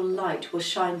that your light will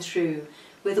shine through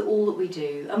with all that we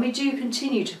do. And we do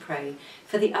continue to pray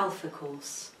for the Alpha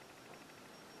course.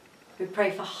 We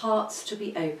pray for hearts to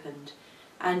be opened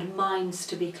and minds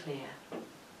to be clear.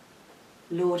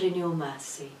 Lord, in your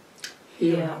mercy,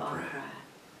 hear our prayer.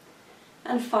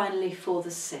 And finally, for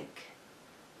the sick,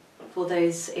 for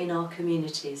those in our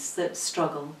communities that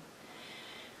struggle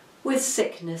with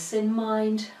sickness in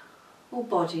mind or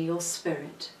body or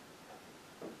spirit.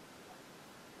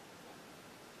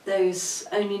 Those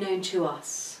only known to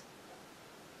us,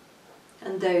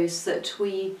 and those that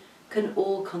we can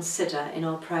all consider in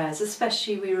our prayers.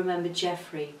 Especially we remember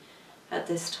Jeffrey at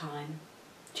this time,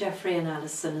 Jeffrey and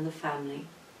Alison and the family,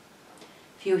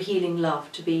 for your healing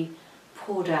love to be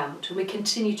poured out. And we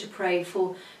continue to pray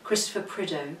for Christopher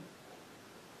Prideaux.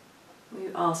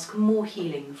 We ask more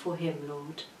healing for him,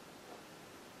 Lord.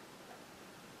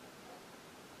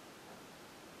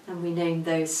 And we name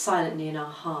those silently in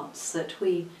our hearts that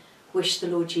we wish the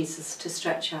Lord Jesus to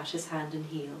stretch out his hand and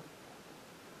heal.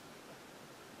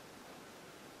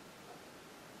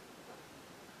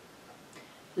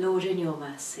 Lord, in your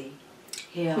mercy,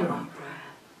 hear our prayer.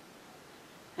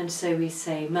 And so we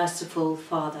say, merciful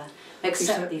Father,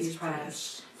 accept these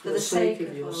prayers for the sake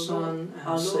of your Son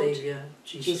and Saviour,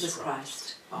 Jesus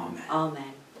Christ. Amen.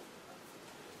 Amen.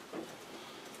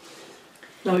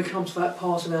 Now we come to that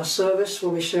part in our service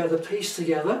when we share the peace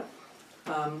together.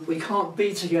 We can't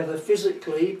be together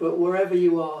physically, but wherever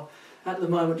you are at the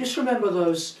moment, just remember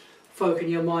those folk in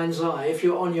your mind's eye. If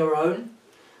you're on your own,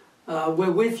 we're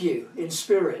with you in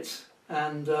spirit,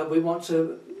 and we want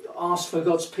to ask for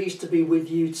God's peace to be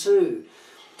with you too.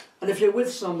 And if you're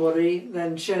with somebody,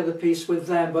 then share the peace with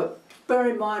them. But bear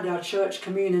in mind our church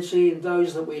community and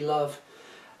those that we love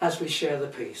as we share the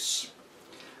peace.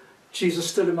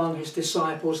 Jesus stood among his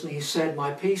disciples and he said,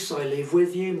 "My peace I leave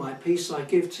with you, my peace I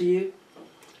give to you.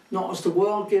 Not as the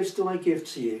world gives do I give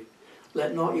to you.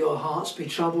 Let not your hearts be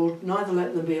troubled, neither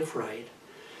let them be afraid.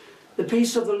 The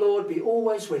peace of the Lord be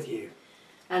always with you."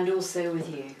 And also with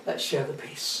you. Let's share the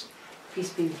peace.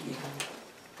 Peace be with you.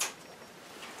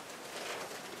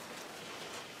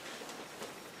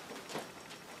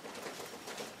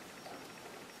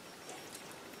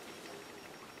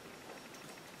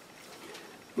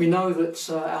 We know that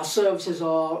our services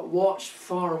are watched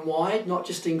far and wide, not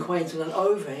just in Quainton and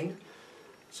Oving.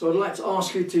 So I'd like to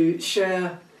ask you to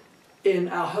share in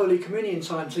our Holy Communion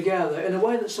time together in a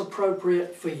way that's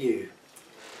appropriate for you.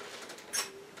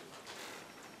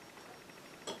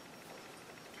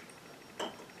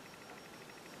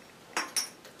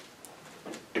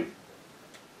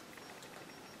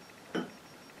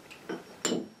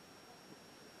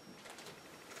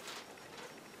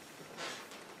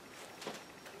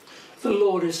 The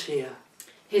Lord is here.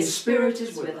 His Spirit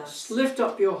is with us. Lift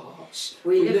up your hearts.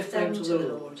 We lift them to the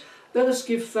Lord. Let us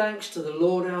give thanks to the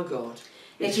Lord our God.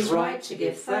 It is right to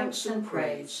give thanks and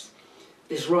praise.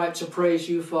 It is right to praise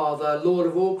you, Father, Lord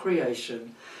of all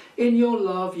creation. In your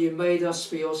love you made us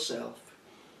for yourself.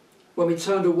 When we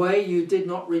turned away, you did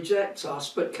not reject us,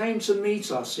 but came to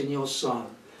meet us in your Son.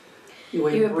 You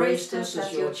embraced us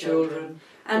as your children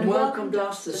and welcomed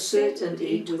us to sit and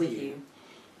eat with you.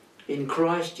 In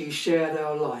Christ you shared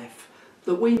our life,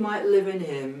 that we might live in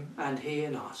him and he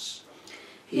in us.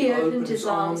 He opened his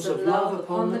arms of love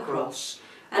upon the cross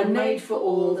and made for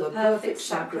all the perfect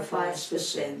sacrifice for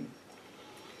sin.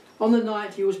 On the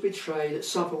night he was betrayed at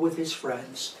supper with his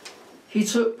friends, he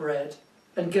took bread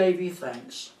and gave you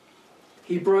thanks.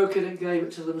 He broke it and gave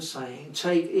it to them, saying,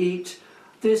 "Take, eat,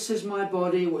 this is my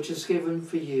body which is given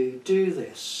for you. Do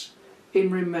this in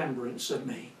remembrance of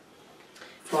me."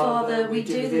 Father, we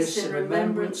do this in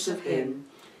remembrance of him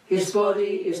His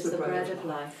body is the bread of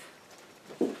life.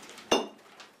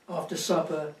 After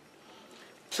supper,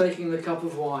 taking the cup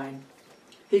of wine,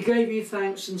 he gave you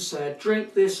thanks and said,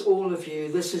 "Drink this, all of you.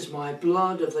 This is my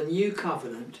blood of the new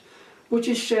covenant, which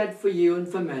is shed for you and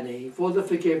for many for the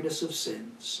forgiveness of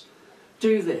sins.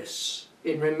 Do this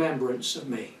in remembrance of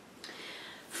me."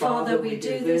 Father, we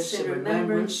do this in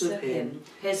remembrance of him.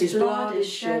 His blood is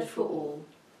shed for all.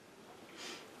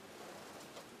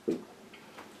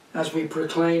 As we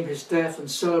proclaim his death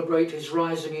and celebrate his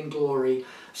rising in glory,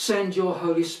 send your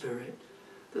Holy Spirit,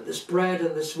 that this bread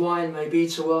and this wine may be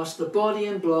to us the body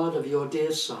and blood of your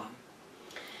dear Son.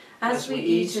 As we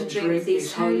eat and drink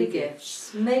these holy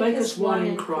gifts, make us one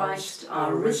in Christ,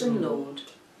 our risen Lord.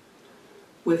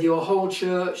 With your whole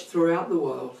church throughout the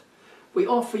world, we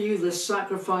offer you this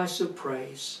sacrifice of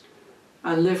praise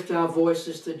and lift our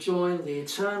voices to join the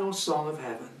eternal song of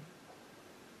heaven.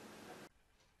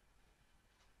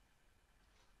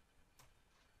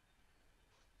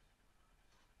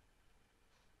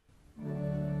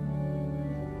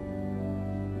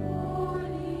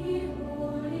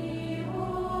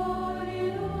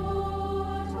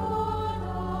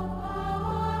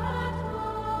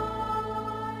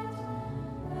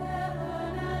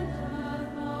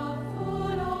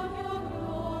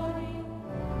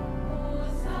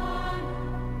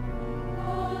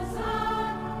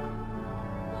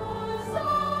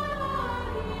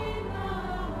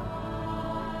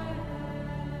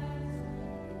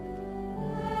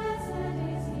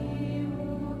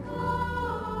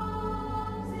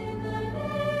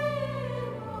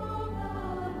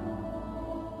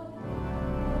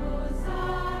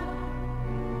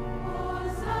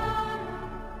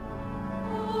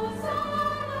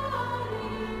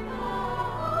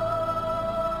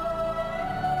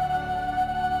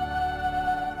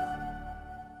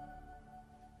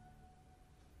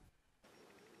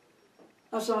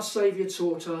 As our Saviour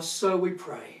taught us, so we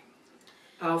pray.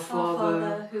 Our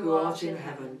Father, who art in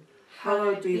heaven,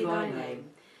 hallowed be thy name.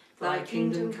 Thy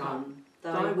kingdom come,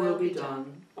 thy will be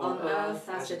done, on earth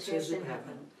as it is in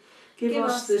heaven. Give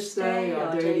us this day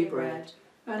our daily bread,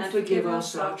 and forgive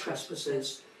us our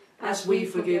trespasses, as we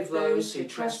forgive those who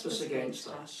trespass against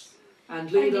us.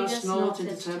 And lead us not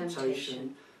into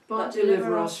temptation, but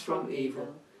deliver us from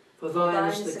evil. For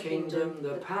thine is the kingdom,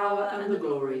 the power, and the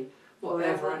glory,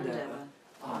 forever and ever.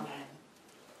 Amen.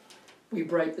 We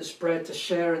break this bread to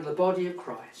share in the body of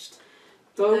Christ.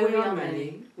 Though we are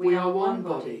many, we are one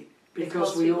body,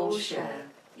 because we all share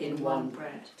in one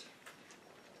bread.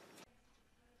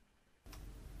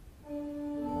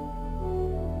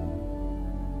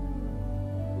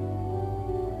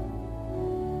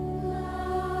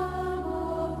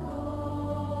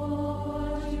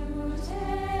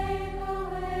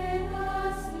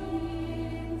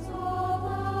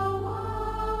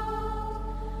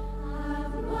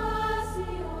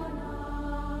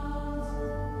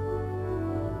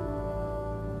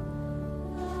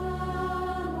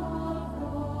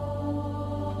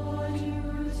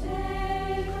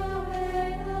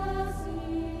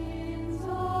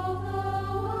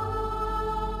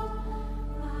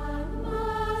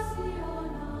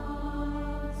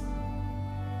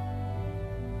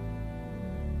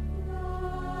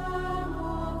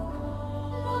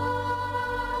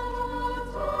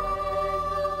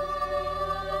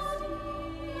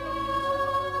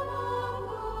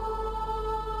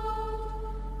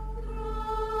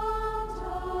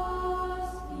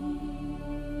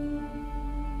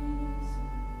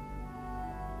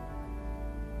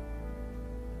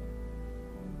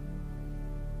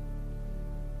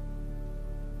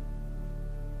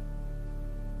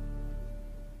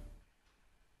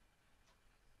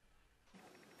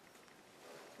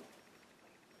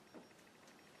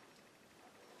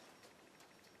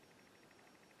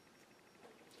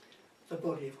 The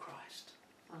body of Christ.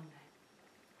 Amen.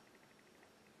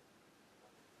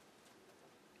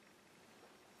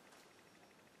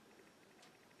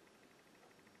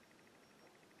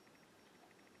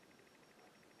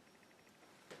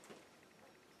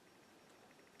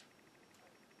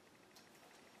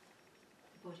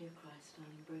 The body of Christ,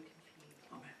 darling, broken for you.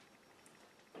 Amen.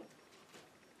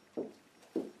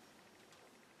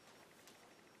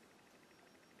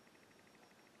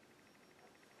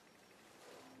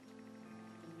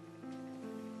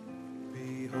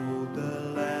 Behold the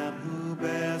Lamb who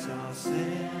bears our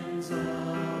sins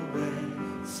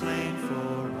away, slain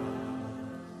for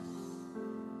us.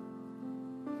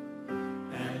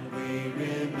 And we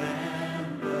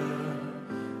remember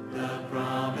the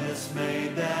promise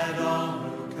made that all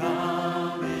who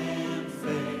come in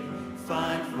faith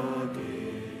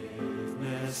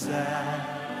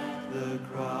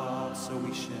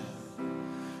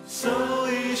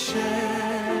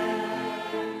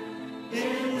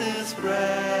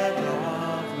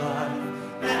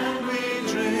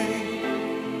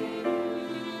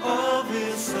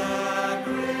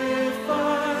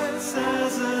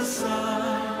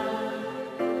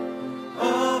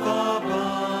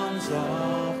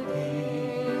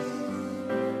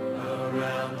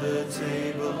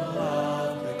table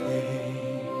of the King.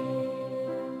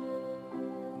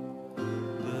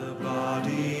 The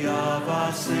body of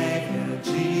our Savior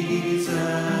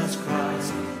Jesus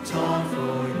Christ, torn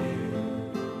for you.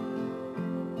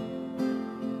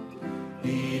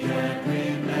 Eat and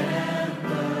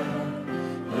remember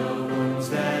the wounds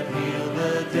that heal,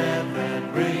 the death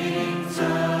that brings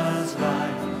us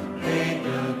life, paid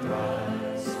the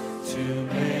price to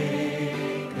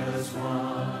make us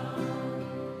one.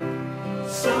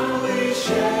 So we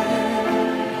share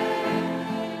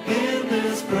in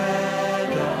this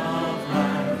bread of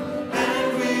life,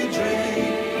 and we drink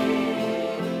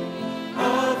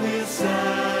of His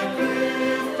sacrifice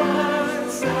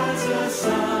as a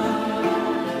sign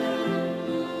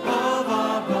of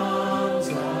our bonds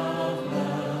of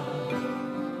love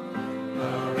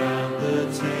around the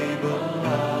table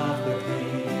of the King.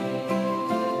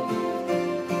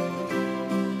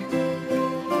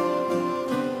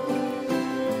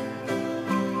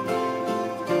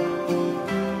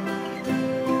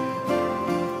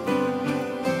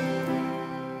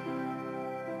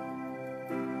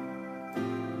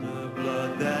 The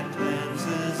blood that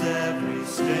cleanses every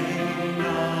stain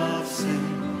of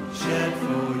sin shed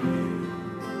for you.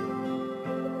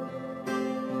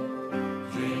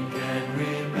 Drink and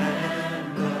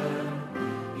remember,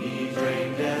 He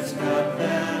drank this cup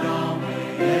that all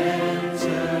may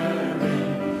enter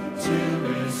in to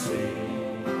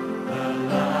receive the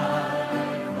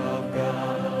life of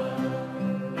God.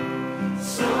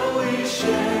 So we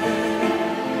share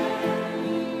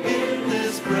in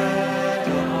this bread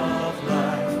of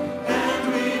life, and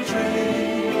we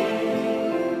drink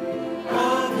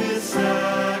of His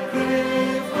sacrifice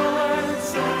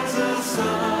as a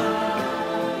sign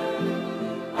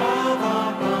of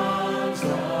our bonds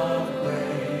of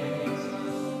grace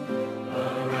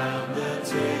around the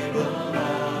table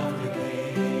of the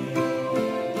King.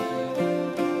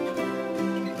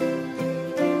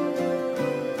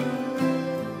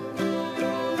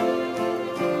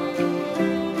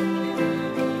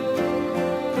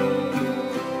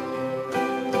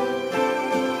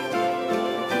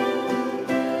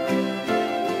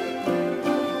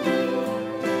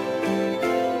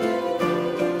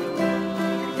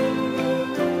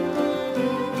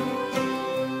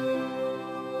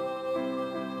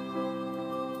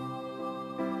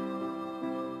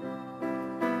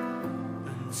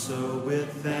 And so with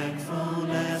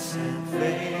thankfulness and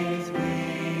faith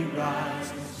we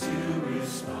rise to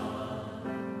respond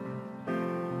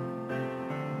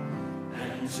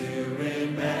and to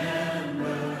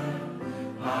remember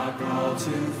our call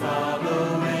to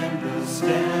follow in the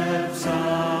steps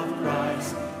of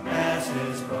Christ as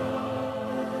His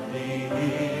body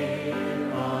here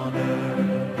on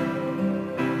earth.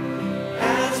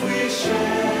 As we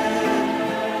share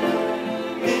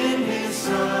in His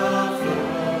suffering,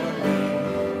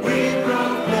 we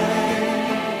proclaim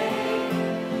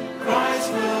Christ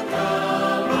will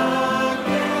come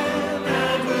again,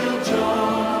 and will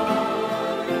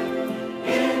join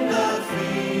in the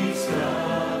feast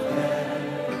of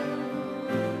heaven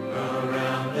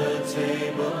around the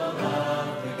table of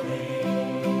the King.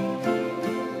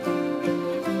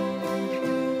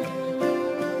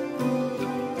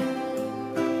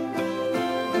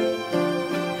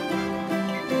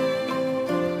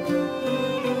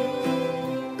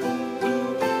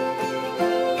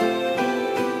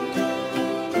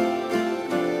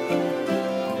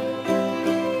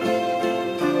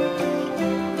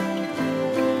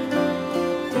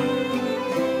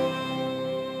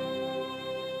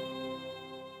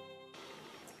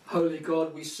 Holy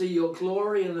God, we see your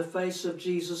glory in the face of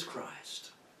Jesus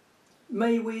Christ.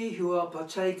 May we, who are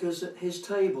partakers at His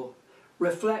table,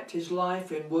 reflect His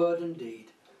life in word and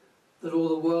deed, that all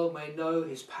the world may know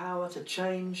His power to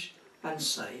change and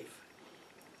save.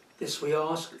 This we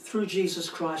ask through Jesus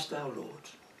Christ our Lord.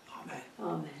 Amen.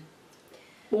 Amen.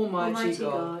 Almighty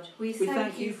God, we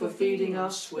thank you for feeding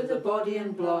us with the body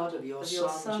and blood of your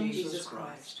Son, Jesus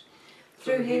Christ.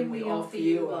 Through Him we offer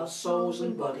you our souls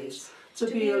and bodies to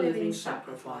be a living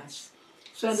sacrifice.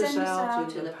 Send us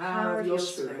out in the power of your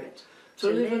Spirit, to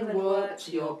live and work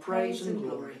to your praise and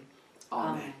glory.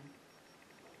 Amen.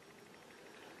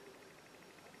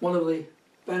 One of the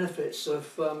benefits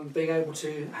of being able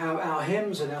to have our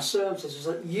hymns and our services is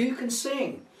that you can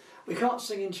sing. We can't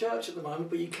sing in church at the moment,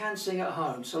 but you can sing at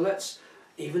home. So let's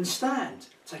even stand.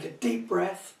 Take a deep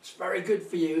breath. It's very good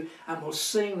for you. And we'll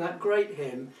sing that great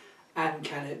hymn, And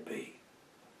Can It Be?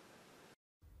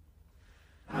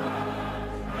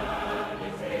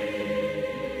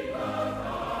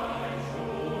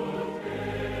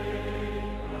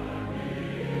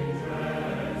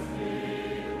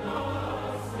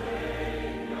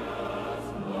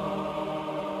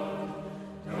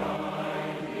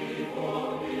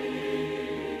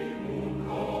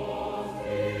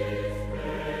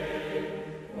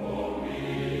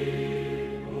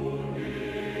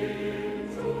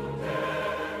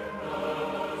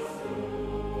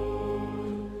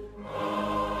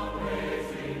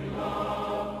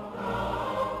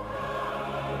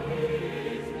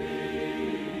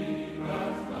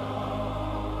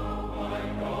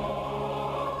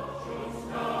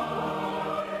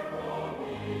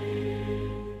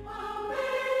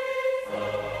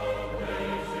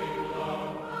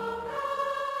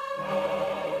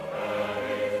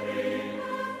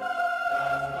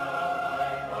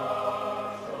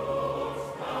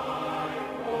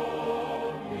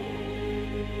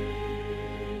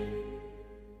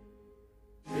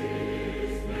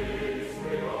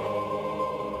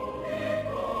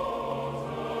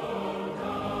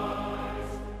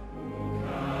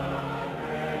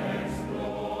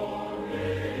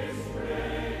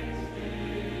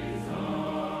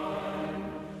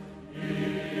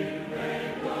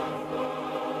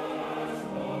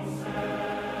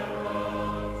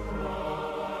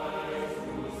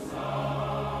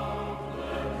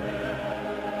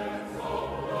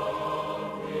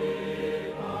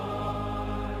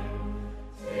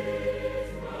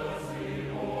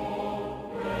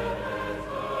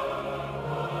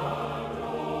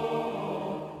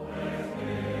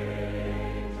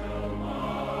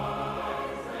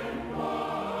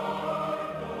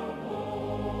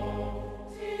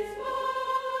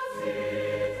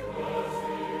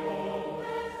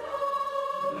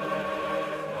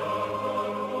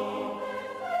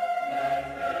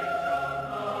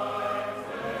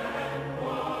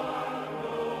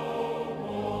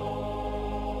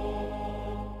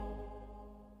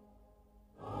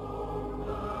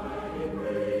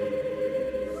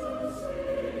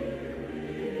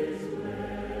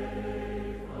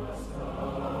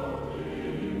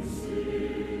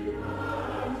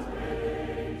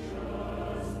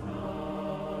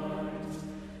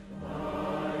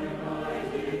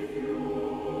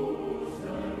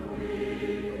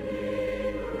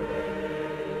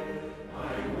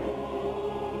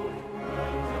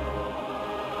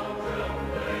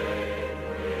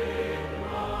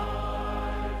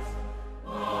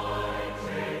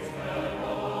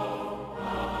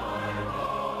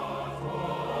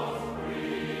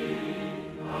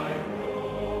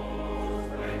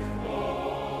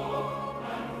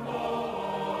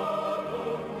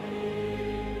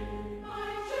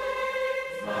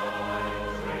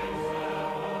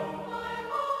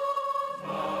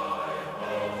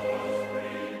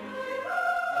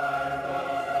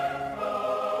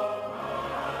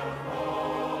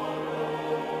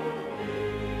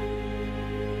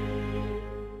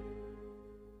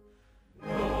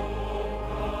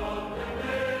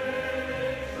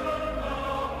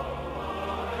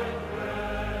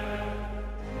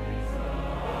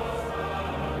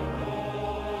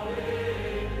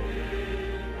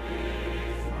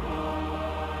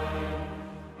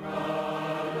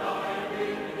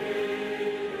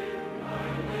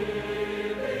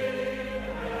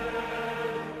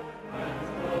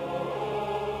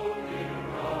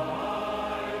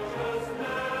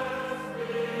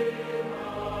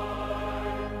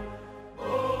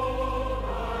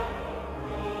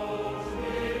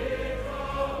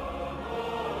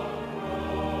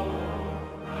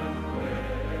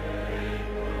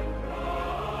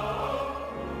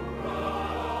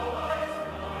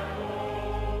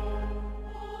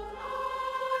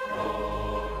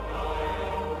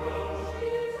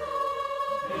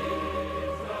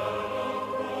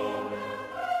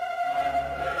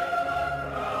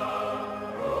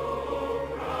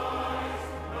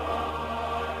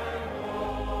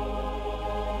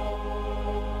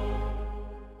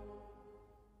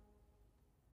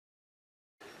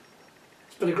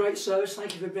 been a great service.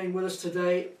 Thank you for being with us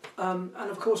today. And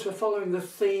of course, we're following the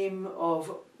theme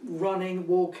of running,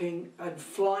 walking, and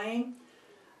flying.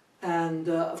 And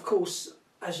of course,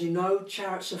 as you know,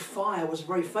 Chariots of Fire was a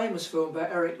very famous film by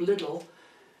Eric Liddell,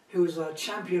 who was a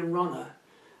champion runner.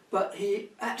 But he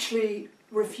actually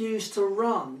refused to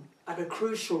run at a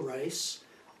crucial race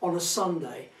on a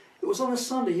Sunday. It was on a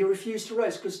Sunday he refused to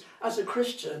race because as a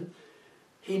Christian,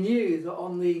 he knew that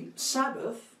on the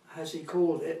Sabbath, as he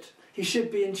called it, he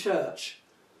should be in church.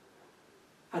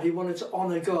 And he wanted to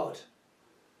honour God.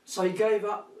 So he gave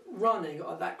up running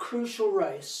at that crucial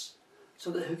race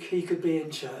so that he could be in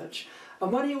church.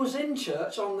 And when he was in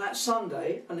church on that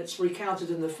Sunday, and it's recounted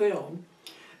in the film,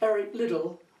 Eric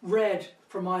Liddell read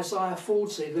from Isaiah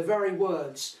 40 the very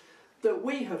words that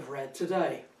we have read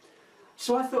today.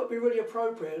 So I thought it would be really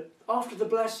appropriate, after the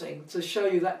blessing, to show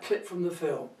you that clip from the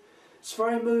film. It's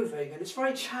very moving and it's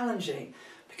very challenging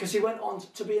because he went on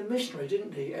to be a missionary,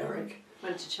 didn't he, Eric?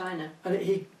 Went to China. And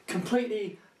he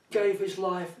completely gave his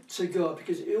life to God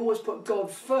because he always put God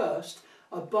first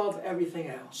above everything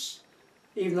else.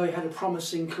 Even though he had a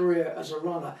promising career as a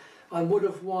runner and would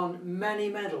have won many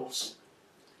medals,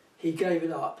 he gave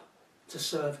it up to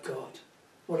serve God.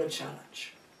 What a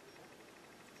challenge.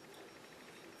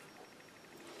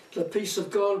 The peace of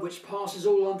God which passes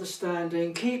all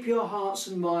understanding, keep your hearts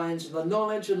and minds in the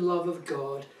knowledge and love of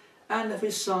God and of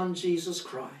his Son Jesus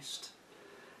Christ.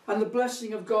 And the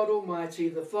blessing of God Almighty,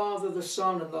 the Father, the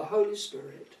Son and the Holy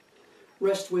Spirit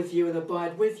rest with you and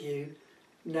abide with you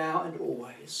now and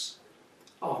always.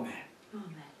 Amen.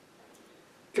 Amen.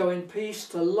 Go in peace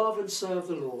to love and serve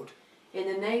the Lord. In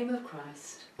the name of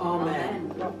Christ.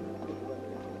 Amen.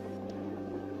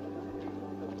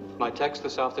 My text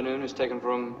this afternoon is taken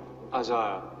from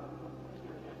Isaiah,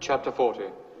 chapter 40.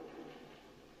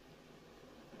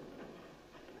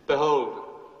 Behold,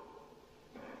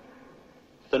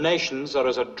 the nations are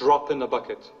as a drop in the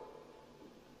bucket,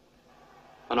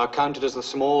 and are counted as the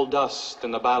small dust in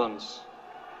the balance.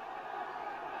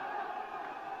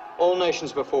 All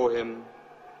nations before him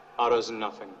are as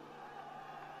nothing.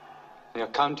 They are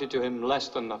counted to him less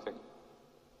than nothing.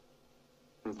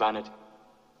 Vanity.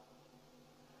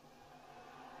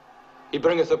 He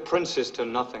bringeth the princes to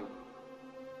nothing.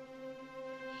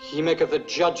 He maketh the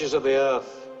judges of the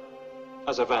earth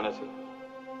as a vanity.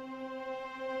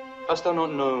 Hast thou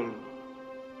not known?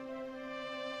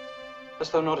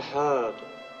 Hast thou not heard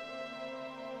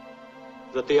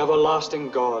that the everlasting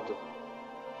God,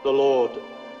 the Lord,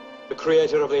 the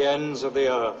creator of the ends of the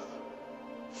earth,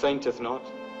 fainteth not,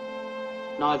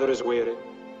 neither is weary?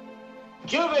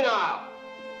 Juvenile!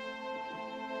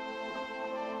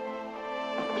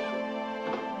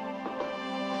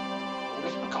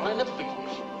 I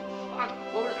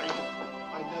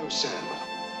know, Sam.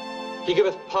 He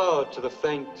giveth power to the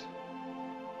faint,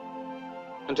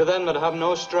 and to them that have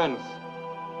no strength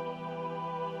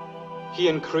he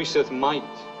increaseth might.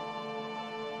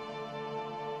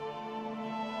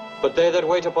 But they that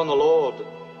wait upon the Lord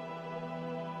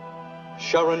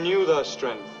shall renew their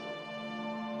strength.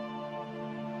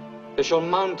 They shall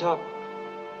mount up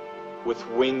with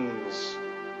wings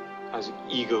as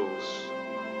eagles.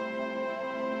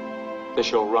 They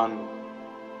shall run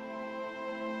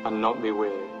and not be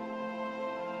weary.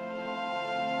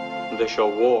 They shall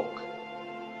walk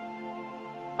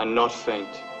and not faint.